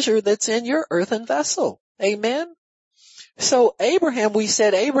treasure that's in your earthen vessel. Amen. So Abraham, we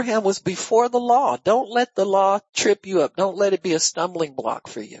said Abraham was before the law. Don't let the law trip you up. Don't let it be a stumbling block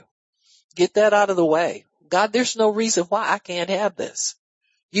for you. Get that out of the way. God, there's no reason why I can't have this.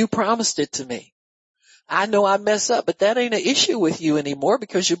 You promised it to me. I know I mess up, but that ain't an issue with you anymore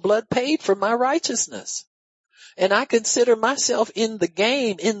because your blood paid for my righteousness. And I consider myself in the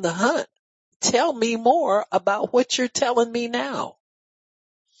game, in the hunt. Tell me more about what you're telling me now.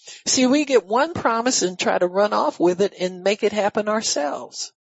 See, we get one promise and try to run off with it and make it happen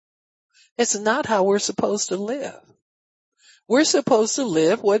ourselves. It's not how we're supposed to live. We're supposed to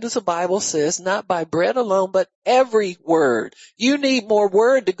live, what does the Bible says, not by bread alone, but every word. You need more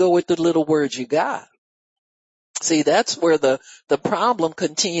word to go with the little words you got. See, that's where the problem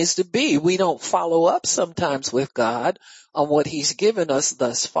continues to be. We don't follow up sometimes with God on what he's given us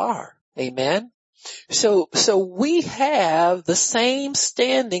thus far. Amen. So we have the same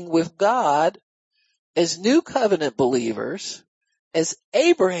standing with God as new covenant believers as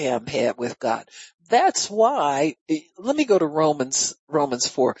Abraham had with God. That's why, let me go to Romans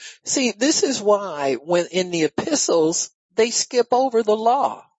 4. See, this is why when in the epistles, they skip over the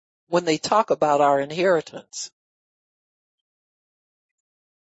law when they talk about our inheritance.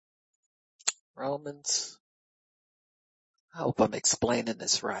 Romans, I hope I'm explaining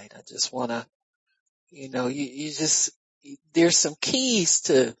this right. I just want to, there's some keys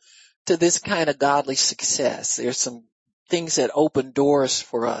to this kind of godly success. There's some things that open doors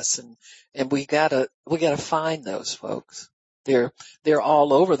for us and we gotta find those, folks. They're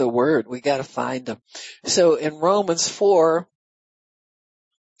all over the word. We got to find them. So in Romans 4:3,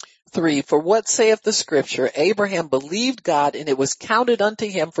 for what saith the scripture? Abraham believed God and it was counted unto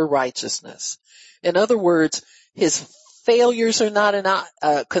him for righteousness. In other words, his failures are not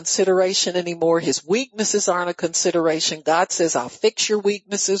a consideration anymore. His weaknesses aren't a consideration. God says, I'll fix your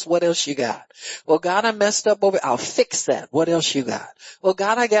weaknesses. What else you got? Well, God, I messed up over. I'll fix that. What else you got? Well,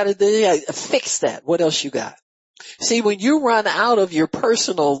 God, I got to fix that. What else you got? See, when you run out of your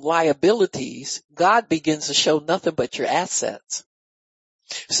personal liabilities, God begins to show nothing but your assets.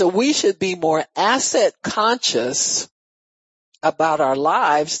 So we should be more asset conscious about our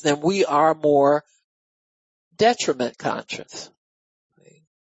lives than we are more detriment conscious.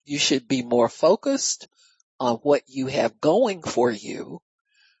 You should be more focused on what you have going for you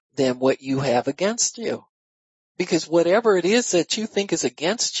than what you have against you. Because whatever it is that you think is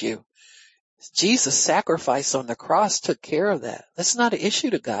against you, Jesus' sacrifice on the cross took care of that. That's not an issue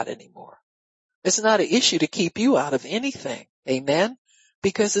to God anymore. It's not an issue to keep you out of anything. Amen?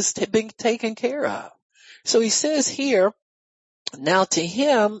 Because it's been taken care of. So he says here, now to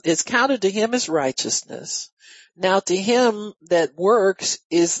him is counted to him as righteousness. Now to him that works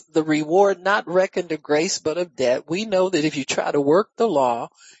is the reward not reckoned of grace but of debt. We know that if you try to work the law,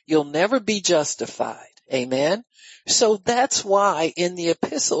 you'll never be justified. Amen? So that's why in the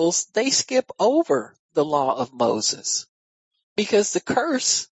epistles they skip over the law of Moses. Because the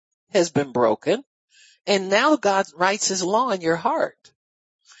curse has been broken and now God writes his law in your heart.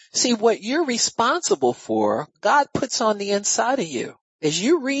 See, what you're responsible for, God puts on the inside of you. As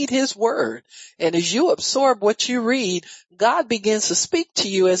you read his word and as you absorb what you read, God begins to speak to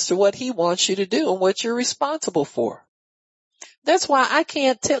you as to what he wants you to do and what you're responsible for. That's why I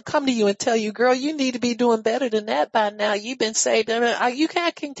can't come to you and tell you, girl, you need to be doing better than that by now. You've been saved.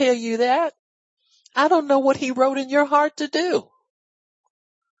 I can tell you that. I don't know what he wrote in your heart to do.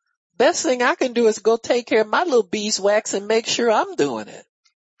 Best thing I can do is go take care of my little beeswax and make sure I'm doing it.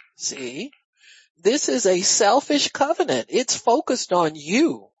 See, this is a selfish covenant. It's focused on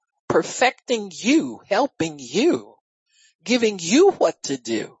you, perfecting you, helping you, giving you what to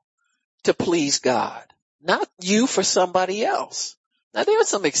do to please God, not you for somebody else. Now there are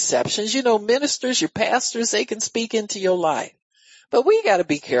some exceptions. You know, ministers, your pastors, they can speak into your life, but we got to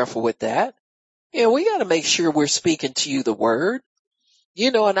be careful with that. You know, we got to make sure we're speaking to you the word.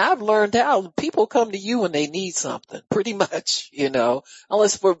 You know, and I've learned how people come to you when they need something, pretty much, you know,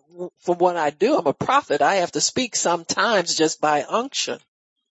 unless for what I do, I'm a prophet. I have to speak sometimes just by unction.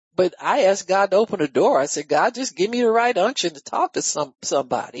 But I ask God to open a door. I said, God, just give me the right unction to talk to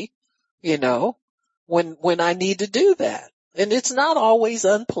somebody, you know, when I need to do that. And it's not always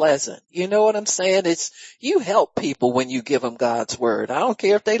unpleasant. You know what I'm saying? You help people when you give them God's word. I don't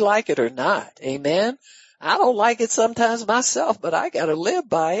care if they like it or not. Amen. I don't like it sometimes myself, but I got to live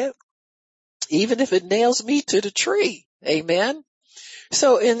by it, even if it nails me to the tree. Amen.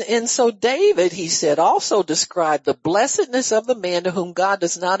 So so David, he said, also described the blessedness of the man to whom God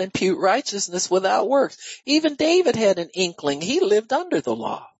does not impute righteousness without works. Even David had an inkling. He lived under the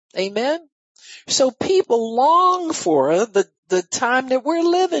law. Amen. So people long for the time that we're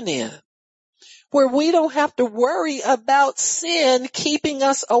living in, where we don't have to worry about sin keeping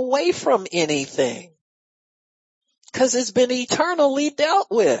us away from anything. Because it's been eternally dealt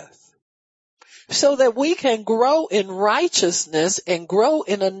with, so that we can grow in righteousness and grow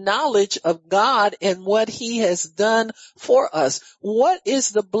in a knowledge of God and what he has done for us. What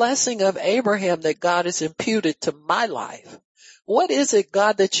is the blessing of Abraham that God has imputed to my life? What is it,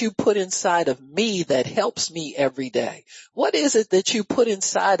 God, that you put inside of me that helps me every day? What is it that you put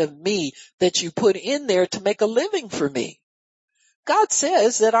inside of me that you put in there to make a living for me? God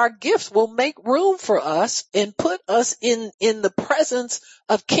says that our gifts will make room for us and put us in the presence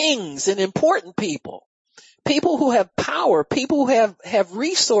of kings and important people who have power, people who have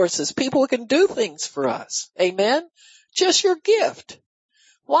resources, people who can do things for us. Amen. Just your gift.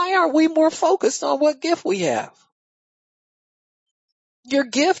 Why aren't we more focused on what gift we have? Your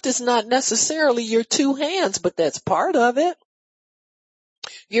gift is not necessarily your two hands, but that's part of it.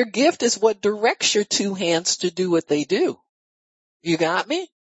 Your gift is what directs your two hands to do what they do. You got me?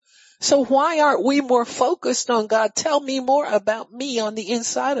 So why aren't we more focused on God? Tell me more about me on the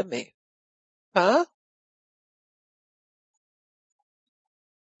inside of me. Huh?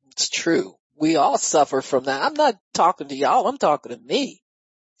 It's true. We all suffer from that. I'm not talking to y'all. I'm talking to me.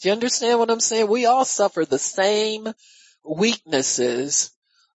 Do you understand what I'm saying? We all suffer the same weaknesses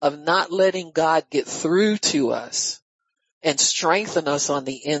of not letting God get through to us and strengthen us on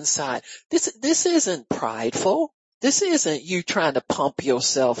the inside. This isn't prideful. This isn't you trying to pump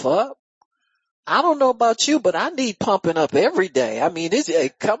yourself up. I don't know about you, but I need pumping up every day. I mean,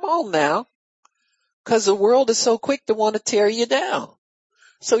 come on now, because the world is so quick to want to tear you down.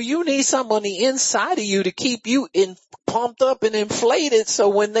 So you need something on the inside of you to keep you pumped up and inflated, so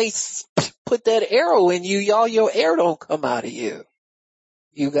when they put that arrow in you, all your air don't come out of you.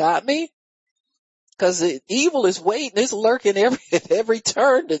 You got me? Because the evil is waiting, it's lurking at every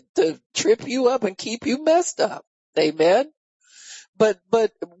turn to trip you up and keep you messed up. Amen? But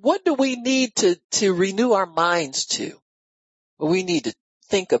what do we need to renew our minds to? We need to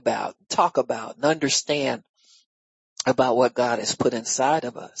think about, talk about, and understand about what God has put inside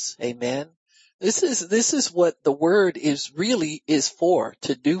of us. Amen. This is what the word is for,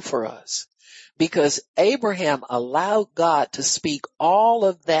 to do for us. Because Abraham allowed God to speak all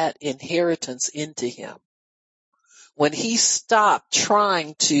of that inheritance into him. When he stopped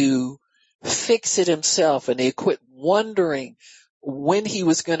trying to fix it himself, and he quit wondering when he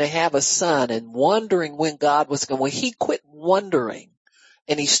was going to have a son and wondering when God was going, when he quit wondering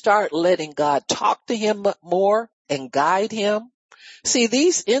and he started letting God talk to him more and guide him. See,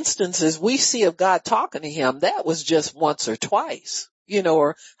 these instances we see of God talking to him, that was just once or twice,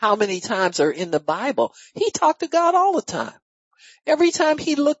 or how many times are in the Bible. He talked to God all the time. Every time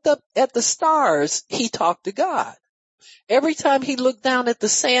he looked up at the stars, he talked to God. Every time he looked down at the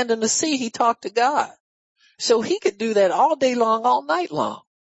sand and the sea, he talked to God. So he could do that all day long, all night long,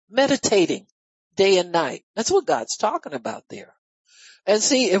 meditating day and night. That's what God's talking about there. And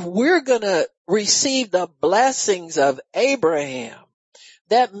see, if we're going to receive the blessings of Abraham,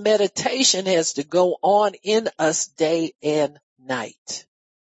 that meditation has to go on in us day and night.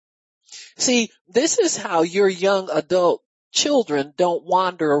 See, this is how your young adult children don't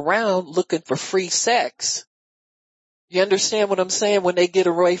wander around looking for free sex. You understand what I'm saying? When they get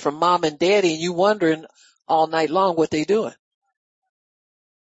away from mom and daddy and you wondering all night long what they doing.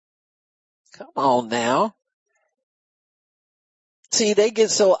 Come on now. See, they get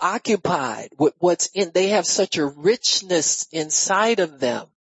so occupied with what's they have such a richness inside of them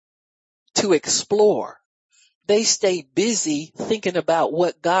to explore. They stay busy thinking about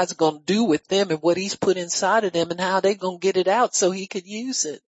what God's going to do with them and what he's put inside of them and how they're going to get it out so he could use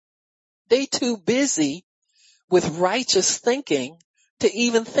it. They too busy with righteous thinking to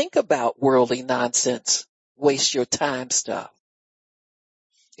even think about worldly nonsense, waste your time stuff.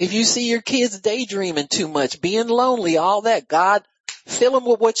 If you see your kids daydreaming too much, being lonely, all that, God, fill them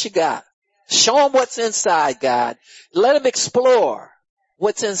with what you got. Show them what's inside, God. Let them explore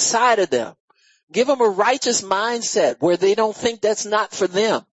what's inside of them. Give them a righteous mindset where they don't think that's not for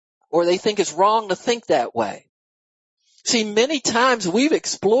them, or they think it's wrong to think that way. See, many times we've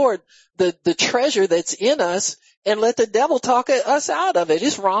explored the treasure that's in us and let the devil talk us out of it.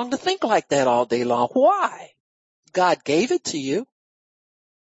 It's wrong to think like that all day long. Why? God gave it to you.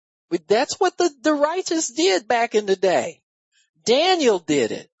 But that's what the righteous did back in the day. Daniel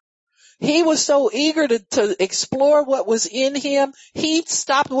did it. He was so eager to explore what was in him. He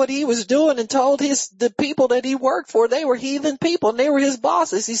stopped what he was doing and told the people that he worked for, they were heathen people and they were his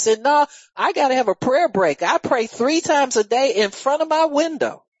bosses. He said, no, I got to have a prayer break. I pray 3 times a day in front of my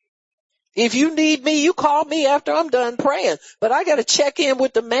window. If you need me, you call me after I'm done praying. But I got to check in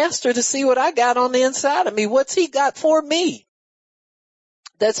with the master to see what I got on the inside of me. What's he got for me?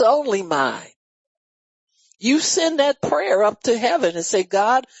 That's only mine. You send that prayer up to heaven and say,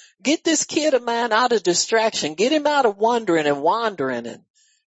 God, get this kid of mine out of distraction. Get him out of wondering and wandering and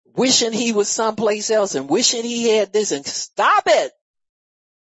wishing he was someplace else and wishing he had this, and stop it.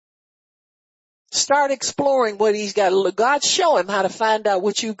 Start exploring what he's got. God, show him how to find out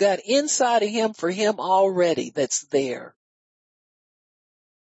what you've got inside of him for him already that's there.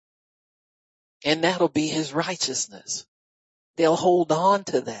 And that'll be his righteousness. They'll hold on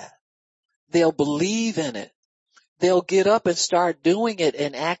to that. They'll believe in it. They'll get up and start doing it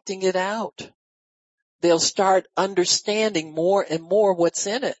and acting it out. They'll start understanding more and more what's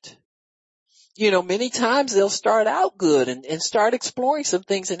in it. Many times they'll start out good and start exploring some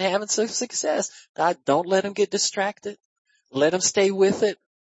things and having some success. God, don't let them get distracted. Let them stay with it.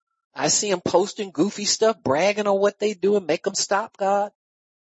 I see them posting goofy stuff, bragging on what they do, and make them stop, God.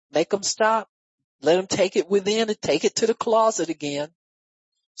 Make them stop. Let them take it within and take it to the closet again.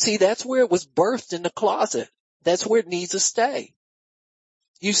 See, that's where it was birthed, in the closet. That's where it needs to stay.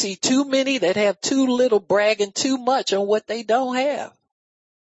 You see too many that have too little, bragging too much on what they don't have.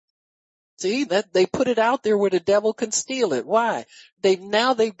 See, that they put it out there where the devil can steal it. Why? They've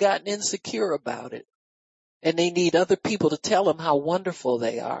gotten insecure about it. And they need other people to tell them how wonderful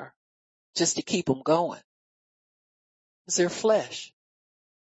they are, just to keep them going. It's their flesh.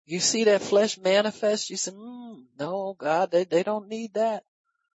 You see that flesh manifest, you say, no, God, they don't need that.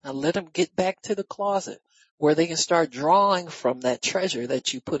 Now let them get back to the closet where they can start drawing from that treasure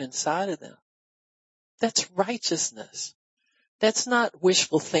that you put inside of them. That's righteousness. That's not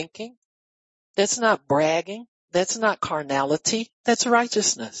wishful thinking. That's not bragging. That's not carnality. That's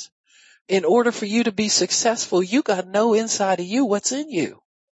righteousness. In order for you to be successful, you got to know inside of you what's in you.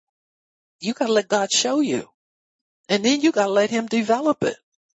 You got to let God show you. And then you got to let him develop it.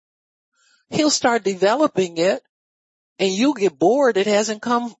 He'll start developing it and you'll get bored. It hasn't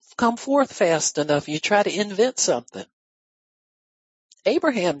come forth fast enough. You try to invent something.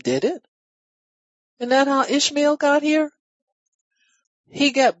 Abraham did it. Isn't that how Ishmael got here?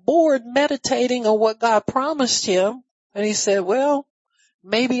 He got bored meditating on what God promised him. And he said, well,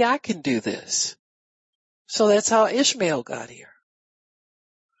 maybe I can do this. So that's how Ishmael got here.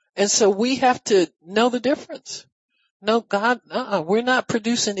 And so we have to know the difference. No, God, we're not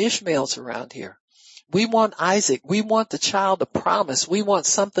producing Ishmaels around here. We want Isaac. We want the child of promise. We want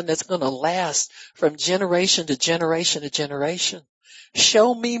something that's going to last from generation to generation to generation.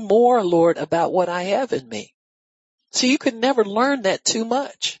 Show me more, Lord, about what I have in me. So you can never learn that too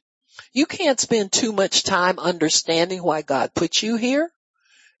much. You can't spend too much time understanding why God put you here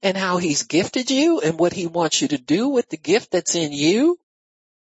and how he's gifted you and what he wants you to do with the gift that's in you.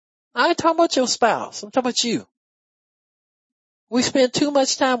 I ain't talking about your spouse. I'm talking about you. We spend too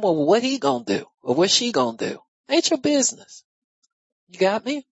much time on what he gonna do or what she gonna do. Ain't your business. You got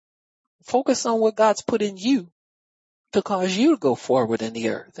me? Focus on what God's put in you to cause you to go forward in the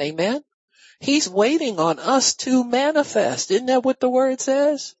earth. Amen? He's waiting on us to manifest. Isn't that what the word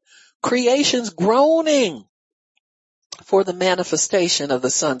says? Creation's groaning for the manifestation of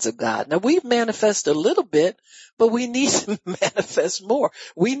the sons of God. Now we've manifested a little bit, but we need to manifest more.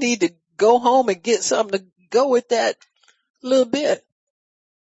 We need to go home and get something to go with that little bit.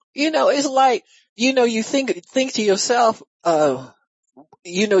 It's like, you think to yourself,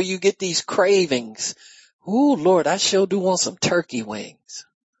 you get these cravings. Ooh, Lord, I sure do want some turkey wings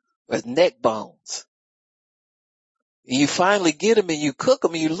with neck bones. You finally get them and you cook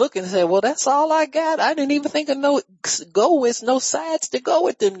them and you look and say, well, that's all I got. I didn't even think of no sides to go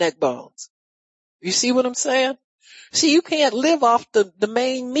with them neck bones. You see what I'm saying? See, you can't live off the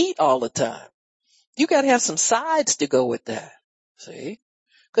main meat all the time. You got to have some sides to go with that. See?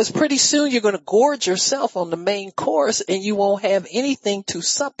 Because pretty soon you're going to gorge yourself on the main course and you won't have anything to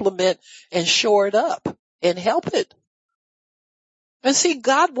supplement and shore it up and help it. And see,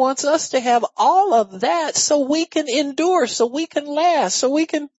 God wants us to have all of that so we can endure, so we can last, so we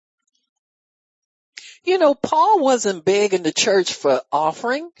can, Paul wasn't begging the church for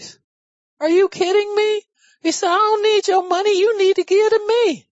offerings. Are you kidding me? He said, I don't need your money. You need to give to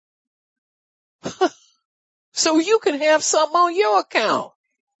me. So you can have something on your account.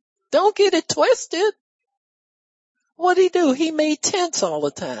 Don't get it twisted. What'd he do? He made tents all the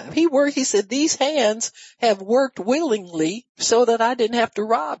time. He said, these hands have worked willingly so that I didn't have to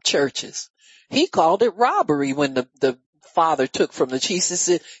rob churches. He called it robbery when the father took from the Jesus.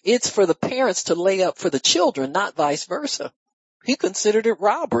 It's for the parents to lay up for the children, not vice versa. He considered it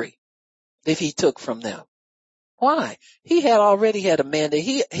robbery if he took from them. Why? He had already had a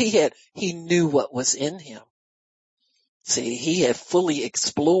mandate. He knew what was in him. See, he had fully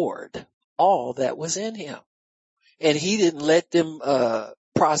explored all that was in him. And he didn't let them,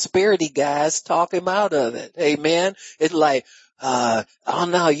 prosperity guys talk him out of it. Amen. It's like, oh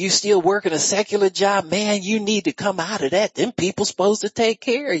no, you still working a secular job? Man, you need to come out of that. Them people supposed to take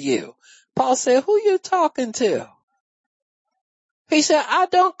care of you. Paul said, who you talking to? He said, I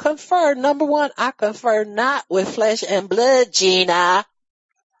don't confer. Number one, I confer not with flesh and blood, Gina.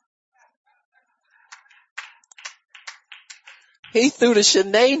 He threw the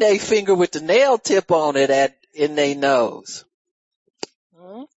Shanae finger with the nail tip on it in their nose.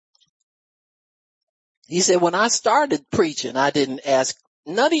 He said, when I started preaching, I didn't ask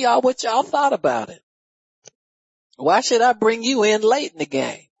none of y'all what y'all thought about it. Why should I bring you in late in the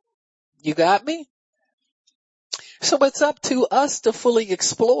game? You got me? So it's up to us to fully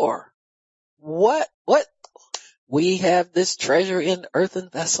explore what we have this treasure in earthen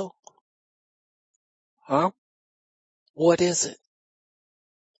vessel. Huh? What is it?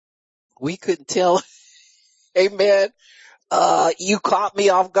 We couldn't tell. Amen. You caught me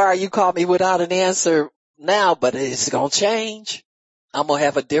off guard. You caught me without an answer now, but it's going to change. I'm going to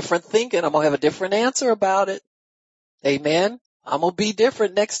have a different thinking. I'm going to have a different answer about it. Amen. I'm going to be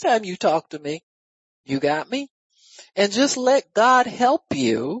different next time you talk to me. You got me? And just let God help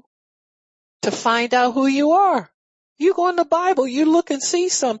you to find out who you are. You go in the Bible, you look and see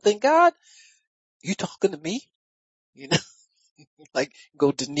something. God, you talking to me? Like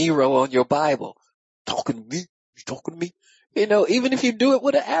go De Niro on your Bible. Talking to me? You talking to me? Even if you do it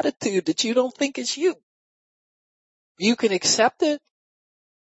with an attitude that you don't think it's you, you can accept it.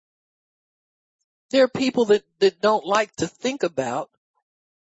 There are people that don't like to think about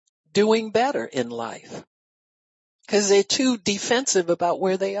doing better in life because they're too defensive about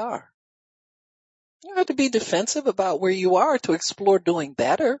where they are. You don't have to be defensive about where you are to explore doing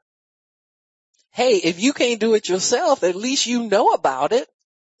better. Hey, if you can't do it yourself, at least you know about it.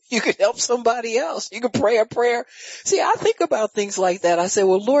 You can help somebody else. You can pray a prayer. See, I think about things like that. I say,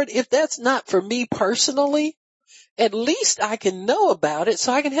 well, Lord, if that's not for me personally, at least I can know about it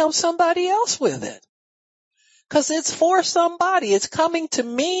so I can help somebody else with it. Because it's for somebody. It's coming to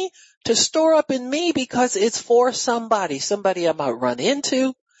me to store up in me because it's for somebody. Somebody I might run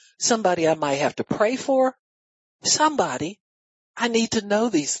into. Somebody I might have to pray for. Somebody. I need to know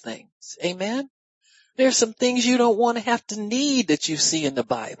these things. Amen. There's some things you don't want to have to need that you see in the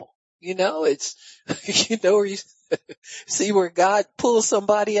Bible. It's, where you see where God pulled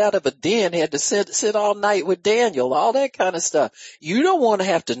somebody out of a den, had to sit all night with Daniel, all that kind of stuff. You don't want to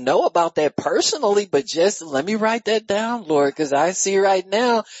have to know about that personally, but just let me write that down, Lord, because I see right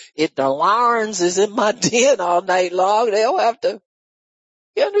now, if the lions is in my den all night long, they'll have to,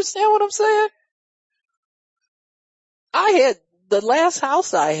 you understand what I'm saying? The last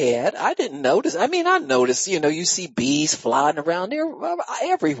house I had, I didn't notice. I mean, I noticed, you see bees flying around there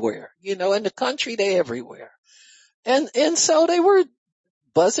everywhere, in the country, they're everywhere. And so they were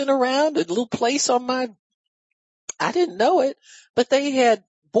buzzing around a little place I didn't know it, but they had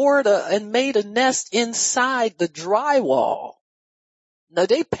bored and made a nest inside the drywall. Now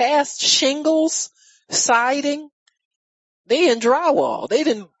they passed shingles, siding, they in drywall. They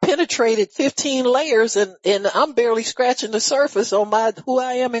didn't penetrated 15 layers and I'm barely scratching the surface on who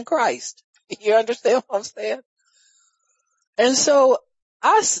I am in Christ. You understand what I'm saying? And so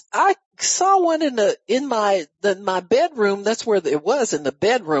I saw one in my bedroom. That's where it was, in the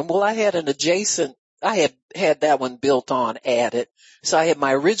bedroom. Well, I had I had that one built on, added. So I had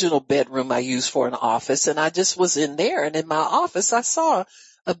my original bedroom I used for an office, and I just was in there. And in my office, I saw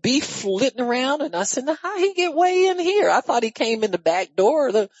a bee flitting around, and I said, now how he get way in here? I thought he came in the back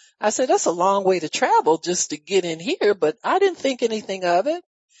door. I said, that's a long way to travel just to get in here, but I didn't think anything of it.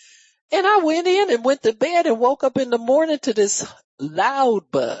 And I went in and went to bed and woke up in the morning to this loud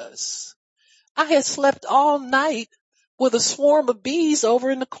buzz. I had slept all night with a swarm of bees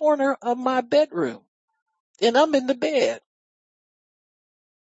over in the corner of my bedroom. And I'm in the bed.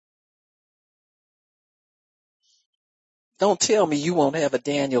 Don't tell me you won't have a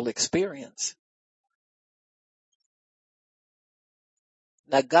Daniel experience.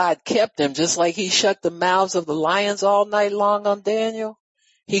 Now God kept them just like he shut the mouths of the lions all night long on Daniel.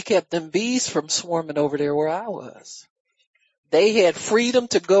 He kept them bees from swarming over there where I was. They had freedom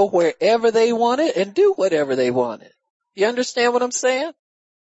to go wherever they wanted and do whatever they wanted. You understand what I'm saying?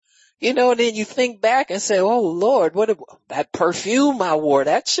 And then you think back and say, oh Lord, that perfume I wore,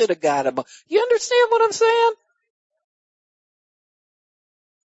 that should have got him. You understand what I'm saying?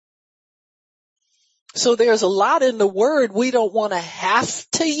 So there's a lot in the word we don't want to have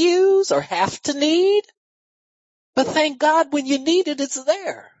to use or have to need. But thank God when you need it, it's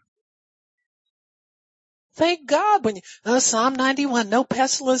there. Thank God when Psalm 91, no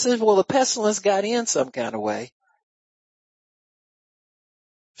pestilences. Well, the pestilence got in some kind of way.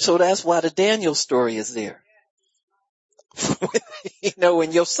 So that's why the Daniel story is there.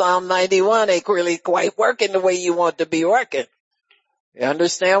 When your Psalm 91 ain't really quite working the way you want to be working. You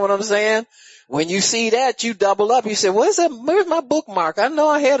understand what I'm saying? When you see that, you double up. You say, where's my bookmark? I know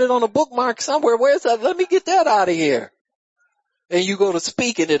I had it on a bookmark somewhere. Where's that? Let me get that out of here. And you go to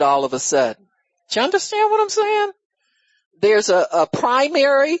speaking it all of a sudden. Do you understand what I'm saying? There's a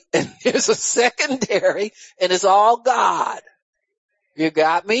primary and there's a secondary, and it's all God. You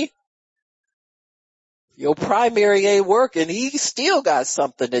got me? Your primary ain't working. He still got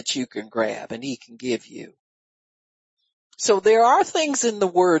something that you can grab and he can give you. So there are things in the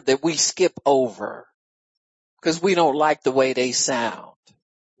word that we skip over because we don't like the way they sound.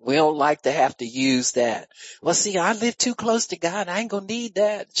 We don't like to have to use that. Well, see, I live too close to God. I ain't gonna need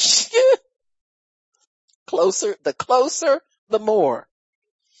that. The closer, the more.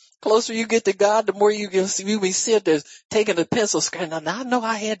 Closer you get to God, the more you can see. You be sitting there taking a pencil scratch. Now I know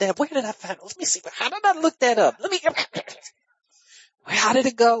I had that. Where did I find it? Let me see. How did I look that up? How did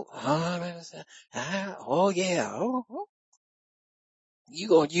it go? Oh yeah. Oh. You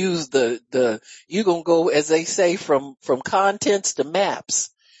gonna use you gonna go, as they say, from contents to maps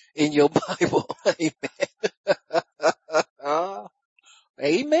in your Bible. Amen.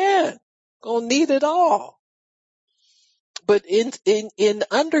 Amen. Gonna need it all. But in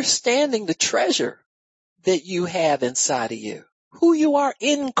understanding the treasure that you have inside of you, who you are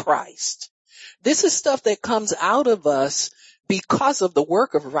in Christ. This is stuff that comes out of us because of the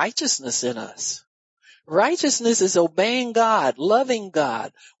work of righteousness in us. Righteousness is obeying God, loving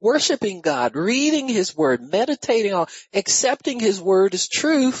God, worshiping God, reading His Word, meditating on, accepting His Word as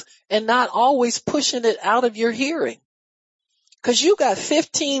truth, and not always pushing it out of your hearing. Because you got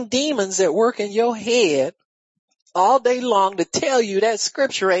 15 demons that work in your head all day long to tell you that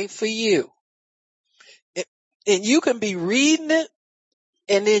scripture ain't for you. And you can be reading it,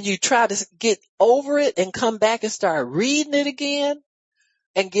 and then you try to get over it and come back and start reading it again.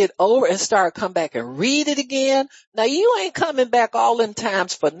 And get over and come back and read it again. Now you ain't coming back all them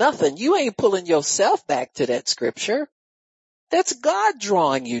times for nothing. You ain't pulling yourself back to that scripture. That's God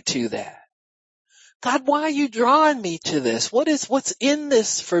drawing you to that. God, why are you drawing me to this? What's in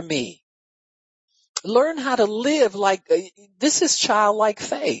this for me? Learn how to live like, this is childlike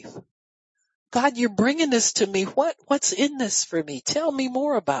faith. God, you're bringing this to me. What's in this for me? Tell me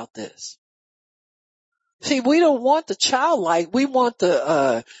more about this. See, we don't want the childlike. We want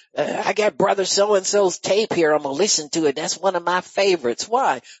the, I got brother so-and-so's tape here. I'm going to listen to it. That's one of my favorites.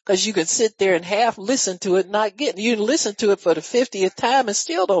 Why? Because you can sit there and half listen to it, not get, you can listen to it for the 50th time and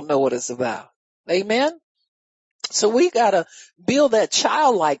still don't know what it's about. Amen. So we got to build that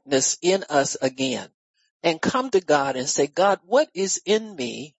childlikeness in us again and come to God and say, God, what is in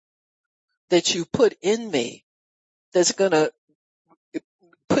me that you put in me that's going to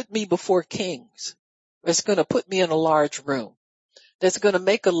put me before kings? It's going to put me in a large room. That's going to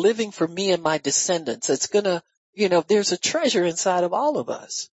make a living for me and my descendants. It's going to, there's a treasure inside of all of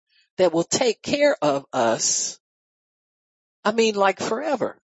us that will take care of us. I mean, like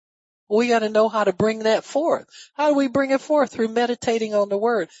forever. We got to know how to bring that forth. How do we bring it forth? Through meditating on the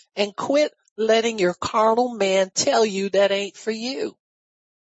word, and quit letting your carnal man tell you that ain't for you.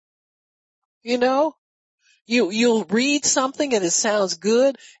 You'll read something and it sounds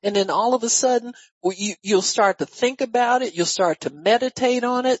good, and then all of a sudden you'll start to think about it, you'll start to meditate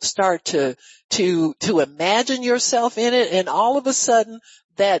on it, start to imagine yourself in it, and all of a sudden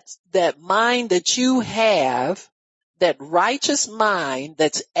that mind that you have, that righteous mind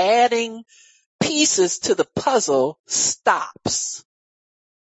that's adding pieces to the puzzle, stops.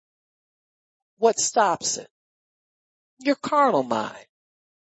 What stops it? Your carnal mind.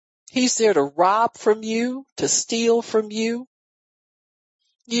 He's there to rob from you, to steal from you.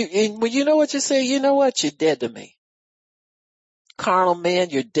 And when you know what you say, you know what? You're dead to me. Carnal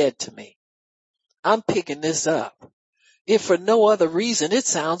man, you're dead to me. I'm picking this up. If for no other reason, it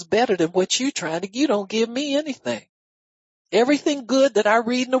sounds better than what you don't give me anything. Everything good that I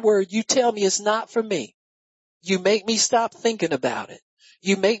read in the word, you tell me it's not for me. You make me stop thinking about it.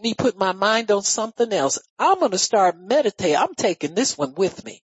 You make me put my mind on something else. I'm going to start meditating. I'm taking this one with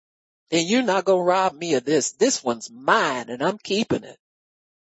me. And you're not going to rob me of this. This one's mine and I'm keeping it.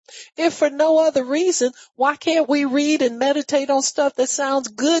 If for no other reason, why can't we read and meditate on stuff that sounds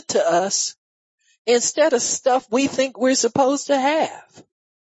good to us instead of stuff we think we're supposed to have?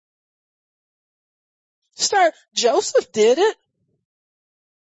 Joseph did it.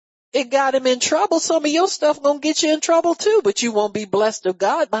 It got him in trouble. Some of your stuff gonna get you in trouble too, but you won't be blessed of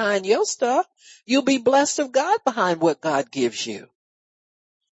God behind your stuff. You'll be blessed of God behind what God gives you.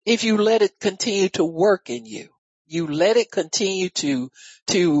 If you let it continue to work in you, you let it continue to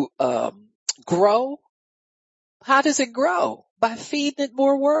grow. How does it grow? By feeding it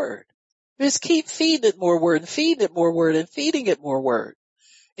more word. Just keep feeding it more word and feeding it more word and feeding it more word.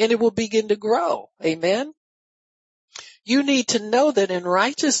 And it will begin to grow. Amen. You need to know that in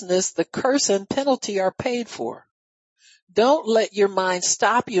righteousness, the curse and penalty are paid for. Don't let your mind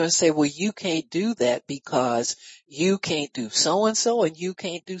stop you and say, well, you can't do that because you can't do so and so and you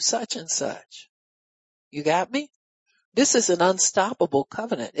can't do such and such. You got me? This is an unstoppable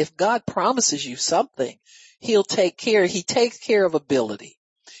covenant. If God promises you something, He'll take care. He takes care of ability.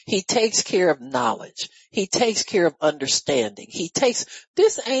 He takes care of knowledge. He takes care of understanding.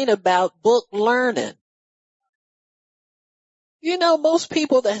 This ain't about book learning. Most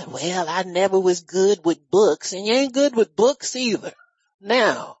people I never was good with books, and you ain't good with books either.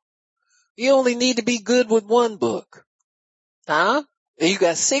 Now, you only need to be good with one book. Huh? And you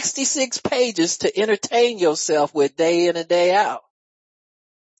got 66 pages to entertain yourself with day in and day out.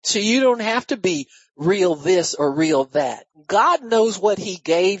 So you don't have to be real this or real that. God knows what He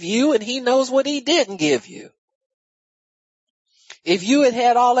gave you and He knows what He didn't give you. If you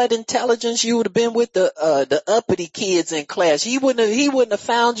had all that intelligence, you would have been with the uppity kids in class. He wouldn't have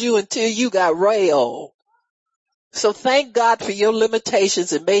found you until you got real old. So thank God for your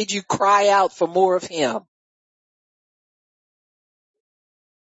limitations and made you cry out for more of Him.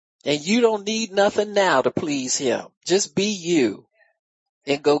 And you don't need nothing now to please him. Just be you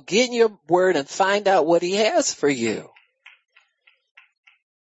and go get in your word and find out what he has for you.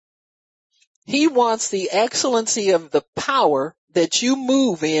 He wants the excellency of the power that you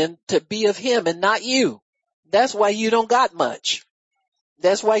move in to be of him and not you. That's why you don't got much.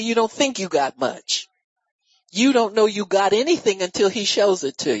 That's why you don't think you got much. You don't know you got anything until he shows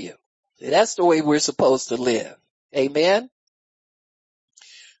it to you. That's the way we're supposed to live. Amen.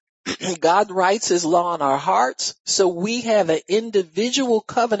 God writes his law on our hearts, so we have an individual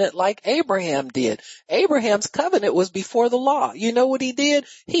covenant like Abraham did. Abraham's covenant was before the law. You know what he did?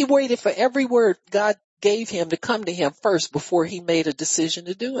 He waited for every word God gave him to come to him first before he made a decision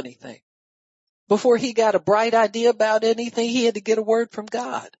to do anything. Before he got a bright idea about anything, he had to get a word from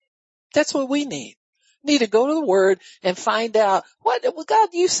God. That's what we need. Need to go to the word and find out what God,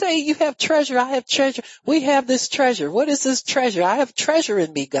 you say you have treasure. I have treasure. We have this treasure. What is this treasure? I have treasure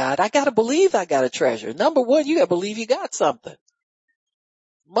in me, God. I got to believe I got a treasure. Number one, you got to believe you got something.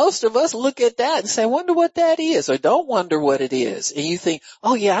 Most of us look at that and say, wonder what that is, or don't wonder what it is. And you think,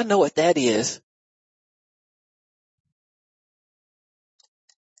 oh yeah, I know what that is.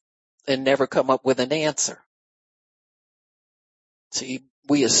 And never come up with an answer. See,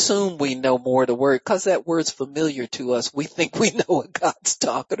 we assume we know more of the word because that word's familiar to us. We think we know what God's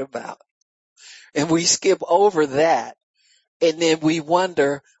talking about. And we skip over that. And then we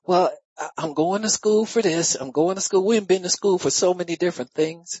wonder, well, I'm going to school for this. I'm going to school. We've been to school for so many different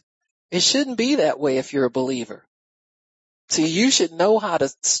things. It shouldn't be that way if you're a believer. See, you should know how to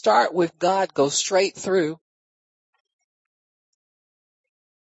start with God, go straight through.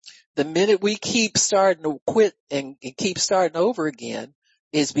 The minute we keep starting to quit and keep starting over again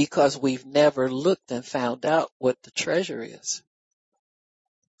is because we've never looked and found out what the treasure is.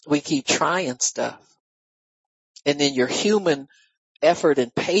 We keep trying stuff. And then your human effort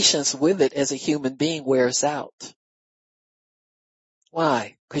and patience with it as a human being wears out.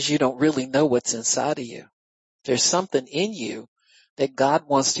 Why? Because you don't really know what's inside of you. There's something in you that God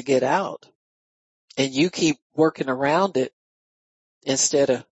wants to get out. And you keep working around it instead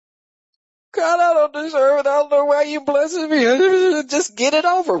of, God, I don't deserve it. I don't know why you blessing me. Just get it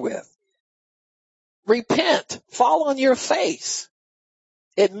over with. Repent. Fall on your face.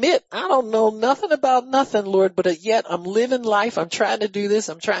 Admit, I don't know nothing about nothing, Lord, but yet I'm living life. I'm trying to do this.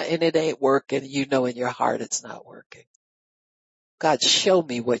 I'm trying, and it ain't working. You know in your heart it's not working. God, show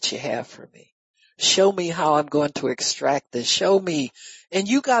me what you have for me. Show me how I'm going to extract this. Show me. And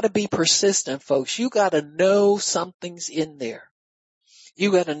you got to be persistent, folks. You got to know something's in there.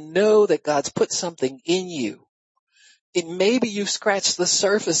 You got to know that God's put something in you. Maybe you've scratched the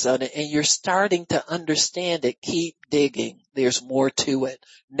surface on it and you're starting to understand it. Keep digging. There's more to it.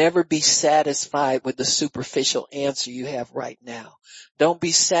 Never be satisfied with the superficial answer you have right now. Don't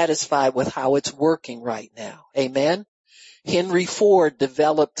be satisfied with how it's working right now. Amen. Henry Ford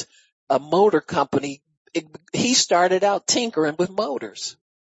developed a motor company. He started out tinkering with motors.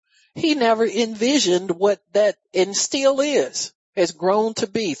 He never envisioned what that, and still has grown to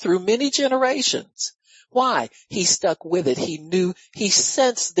be through many generations. Why? He stuck with it. He knew, he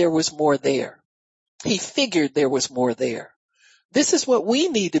sensed there was more there. He figured there was more there. This is what we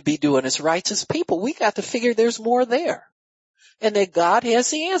need to be doing as righteous people. We got to figure there's more there. And that God has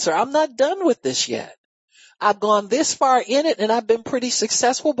the answer. I'm not done with this yet. I've gone this far in it and I've been pretty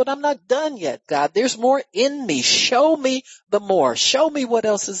successful, but I'm not done yet, God. There's more in me. Show me the more. Show me what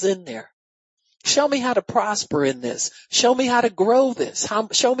else is in there. Show me how to prosper in this. Show me how to grow this.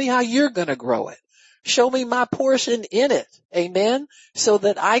 Show me how you're going to grow it. Show me my portion in it. Amen. So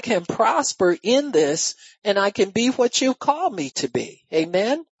that I can prosper in this and I can be what you've called me to be.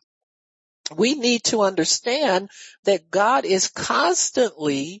 Amen. We need to understand that God is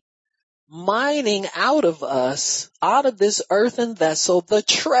constantly mining out of us, out of this earthen vessel, the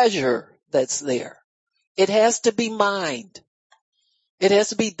treasure that's there. It has to be mined. It has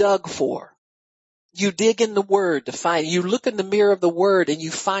to be dug for. You dig in the word to find, you look in the mirror of the word and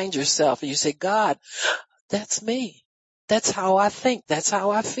you find yourself and you say, God, that's me. That's how I think. That's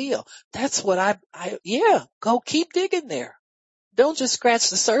how I feel. That's what go keep digging there. Don't just scratch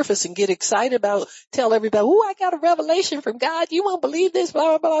the surface and get excited about, tell everybody, oh, I got a revelation from God. You won't believe this,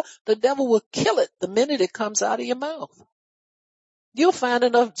 blah, blah, blah. The devil will kill it the minute it comes out of your mouth. You'll find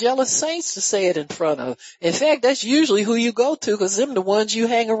enough jealous saints to say it in front of. In fact, that's usually who you go to because them the ones you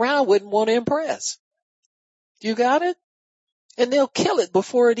hang around with and want to impress. You got it? And they'll kill it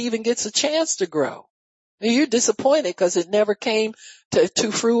before it even gets a chance to grow. And you're disappointed because it never came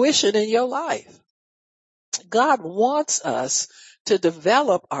to fruition in your life. God wants us to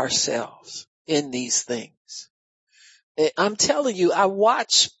develop ourselves in these things. I'm telling you, I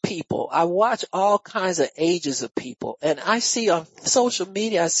watch people. I watch all kinds of ages of people. And I see on social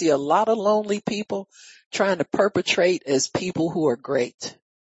media, I see a lot of lonely people trying to perpetrate as people who are great.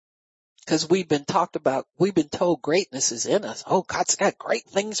 Because we've been told greatness is in us. Oh, God's got great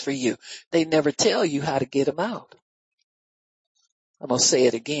things for you. They never tell you how to get them out. I'm going to say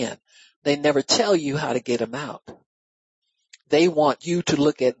it again. They never tell you how to get them out. They want you to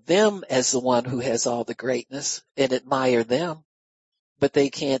look at them as the one who has all the greatness and admire them. But they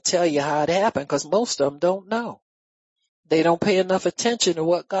can't tell you how it happened because most of them don't know. They don't pay enough attention to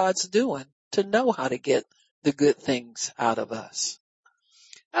what God's doing to know how to get the good things out of us.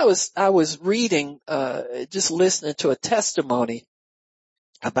 I was reading, just listening to a testimony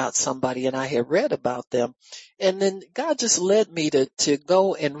about somebody, and I had read about them, and then God just led me to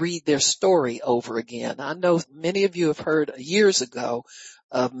go and read their story over again. I know many of you have heard years ago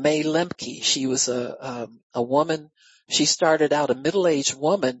of May Lemke. She was a woman. She started out a middle-aged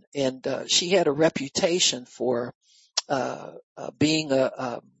woman, and she had a reputation for being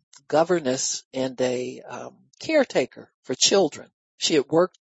a governess and a caretaker for children. She had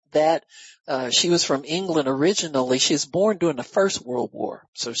worked that. She was from England originally. She was born during the First World War,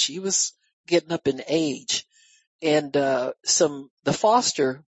 so she was getting up in age. And the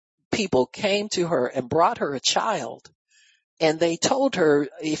foster people came to her and brought her a child, and they told her,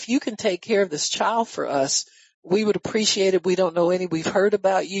 if you can take care of this child for us, we would appreciate it. We've heard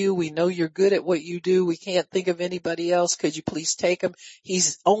about you. We know you're good at what you do. We can't think of anybody else. Could you please take him?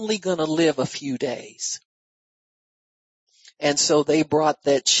 He's only going to live a few days. And so they brought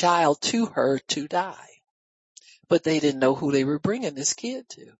that child to her to die. But they didn't know who they were bringing this kid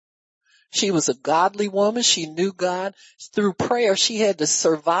to. She was a godly woman. She knew God. Through prayer, she had to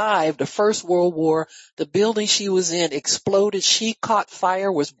survive the First World War. The building she was in exploded. She caught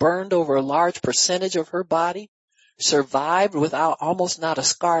fire, was burned over a large percentage of her body, survived without almost not a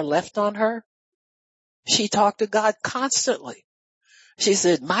scar left on her. She talked to God constantly. She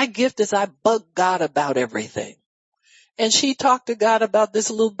said, my gift is I bug God about everything. And she talked to God about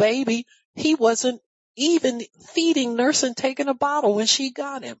this little baby. He wasn't even feeding, nursing, taking a bottle when she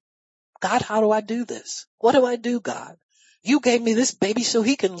got him. God, how do I do this? What do I do, God? You gave me this baby so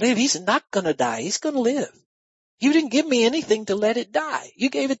he can live. He's not going to die. He's going to live. You didn't give me anything to let it die. You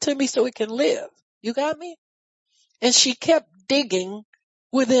gave it to me so it can live. You got me? And she kept digging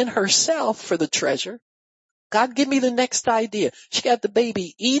within herself for the treasure. God, give me the next idea. She got the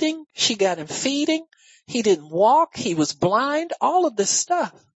baby eating. She got him feeding. He didn't walk. He was blind. All of this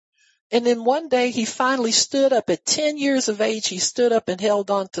stuff. And then one day he finally stood up at 10 years of age. He stood up and held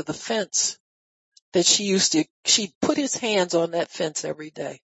on to the fence that she'd put his hands on that fence every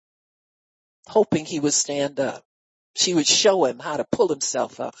day, hoping he would stand up. She would show him how to pull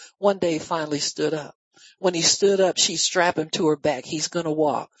himself up. One day he finally stood up. When he stood up, she'd strap him to her back. He's going to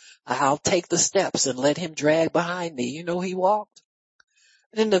walk. I'll take the steps and let him drag behind me. You know, he walked.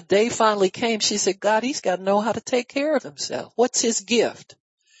 And then the day finally came, she said, God, he's got to know how to take care of himself. What's his gift?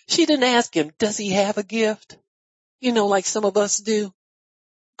 She didn't ask him, does he have a gift? You know, like some of us do,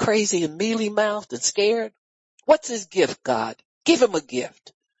 crazy and mealy-mouthed and scared. What's his gift, God? Give him a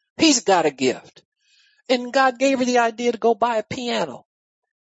gift. He's got a gift. And God gave her the idea to go buy a piano.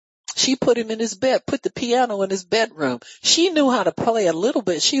 She put him in his bed, put the piano in his bedroom. She knew how to play a little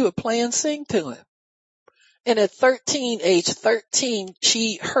bit. She would play and sing to him. And at age 13,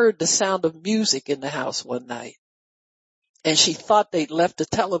 she heard the sound of music in the house one night. And she thought they'd left the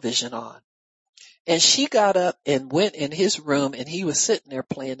television on. And she got up and went in his room, and he was sitting there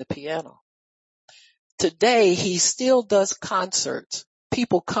playing the piano. Today, he still does concerts.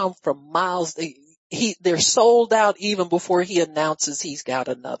 People come from miles. They're sold out even before he announces he's got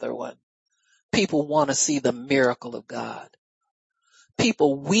another one. People want to see the miracle of God.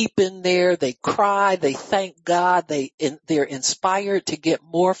 People weep in there. They cry. They thank God. They're inspired to get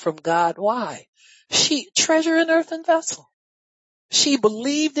more from God. Why? Treasure in earthen vessel. She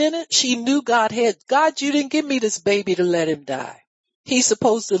believed in it. She knew God, you didn't give me this baby to let him die. He's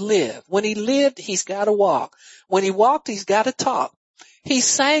supposed to live. When he lived, he's got to walk. When he walked, he's got to talk. He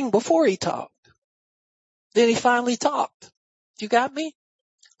sang before he talked. Then he finally talked. You got me?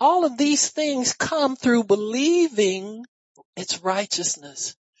 All of these things come through believing it's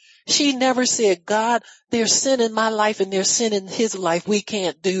righteousness. She never said, God, there's sin in my life and there's sin in his life. We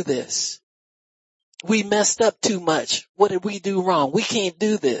can't do this. We messed up too much. What did we do wrong? We can't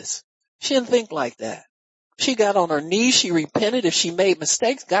do this. She didn't think like that. She got on her knees. She repented. If she made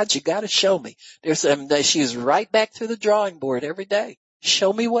mistakes, God, you got to show me. She was right back to the drawing board every day.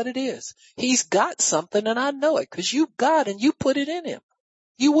 Show me what it is. He's got something and I know it because you got and you put it in him.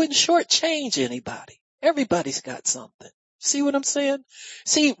 You wouldn't shortchange anybody. Everybody's got something. See what I'm saying?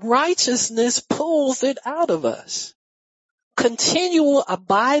 See, righteousness pulls it out of us. Continual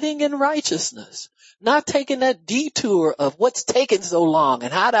abiding in righteousness. Not taking that detour of what's taking so long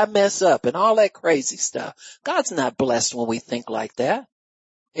and how'd I mess up and all that crazy stuff. God's not blessed when we think like that.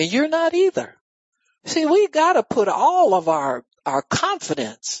 And you're not either. See, we gotta put all of our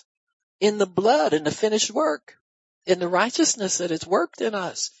confidence in the blood and the finished work, in the righteousness that has worked in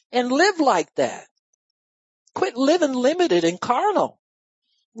us, and live like that. Quit living limited and carnal.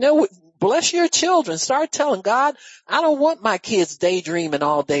 No, bless your children. Start telling God, I don't want my kids daydreaming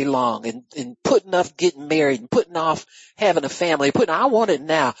all day long and putting off getting married and putting off having a family. I want it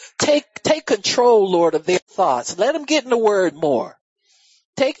now. Take control, Lord, of their thoughts. Let them get in the word more.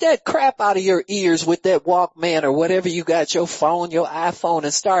 Take that crap out of your ears with that Walkman or whatever you got, your phone, your iPhone,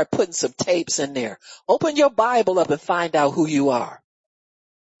 and start putting some tapes in there. Open your Bible up and find out who you are.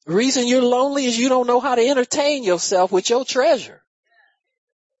 The reason you're lonely is you don't know how to entertain yourself with your treasure.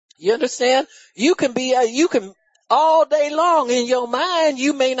 You understand? You can all day long in your mind,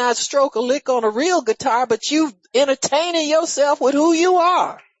 you may not stroke a lick on a real guitar, but you entertaining yourself with who you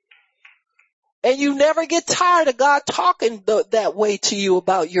are. And you never get tired of God talking that way to you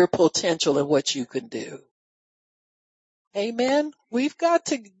about your potential and what you can do. Amen. We've got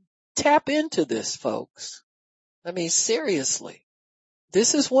to tap into this, folks. I mean, seriously,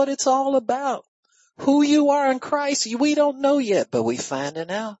 this is what it's all about. Who you are in Christ, we don't know yet, but we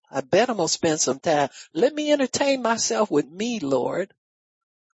finding out. I bet I'm going to spend some time. Let me entertain myself with me, Lord.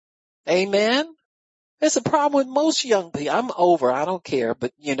 Amen. It's a problem with most young people. I'm over. I don't care,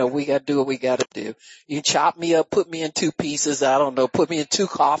 but we got to do what we got to do. You chop me up, put me in 2 pieces. I don't know, put me in 2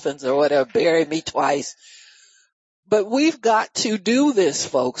 coffins or whatever, bury me twice. But we've got to do this,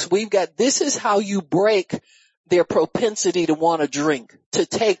 folks. This is how you break their propensity to want to drink, to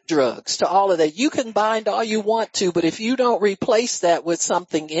take drugs, to all of that. You can bind all you want to, but if you don't replace that with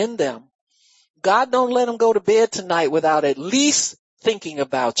something in them, God don't let them go to bed tonight without at least thinking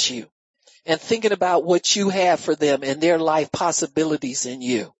about you and thinking about what you have for them and their life possibilities in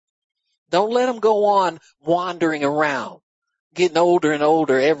you. Don't let them go on wandering around, getting older and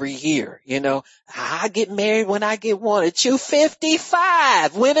older every year. I get married when I get one. It's you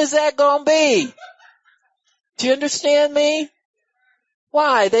 55. When is that going to be? Do you understand me?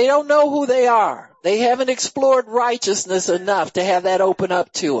 Why? They don't know who they are. They haven't explored righteousness enough to have that open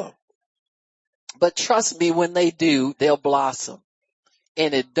up to them. But trust me, when they do, they'll blossom.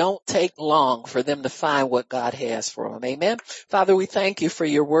 And it don't take long for them to find what God has for them. Amen. Father, we thank you for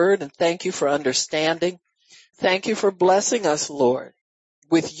your word and thank you for understanding. Thank you for blessing us, Lord,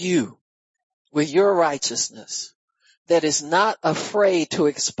 with you, with your righteousness that is not afraid to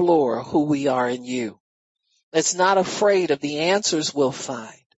explore who we are in you. That's not afraid of the answers we'll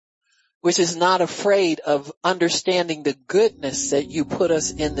find, which is not afraid of understanding the goodness that you put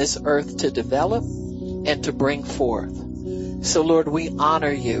us in this earth to develop and to bring forth. So Lord, we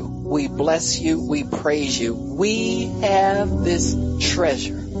honor you. We bless you. We praise you. We have this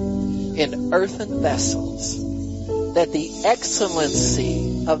treasure in earthen vessels, that the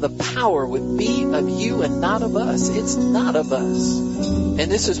excellency of the power would be of you and not of us. It's not of us.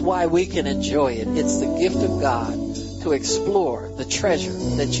 And this is why we can enjoy it. It's the gift of God to explore the treasure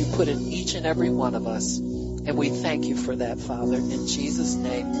that you put in each and every one of us. And we thank you for that, Father. In Jesus'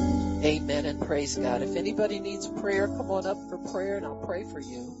 name, amen and praise God. If anybody needs prayer, come on up for prayer and I'll pray for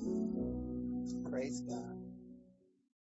you. Praise God.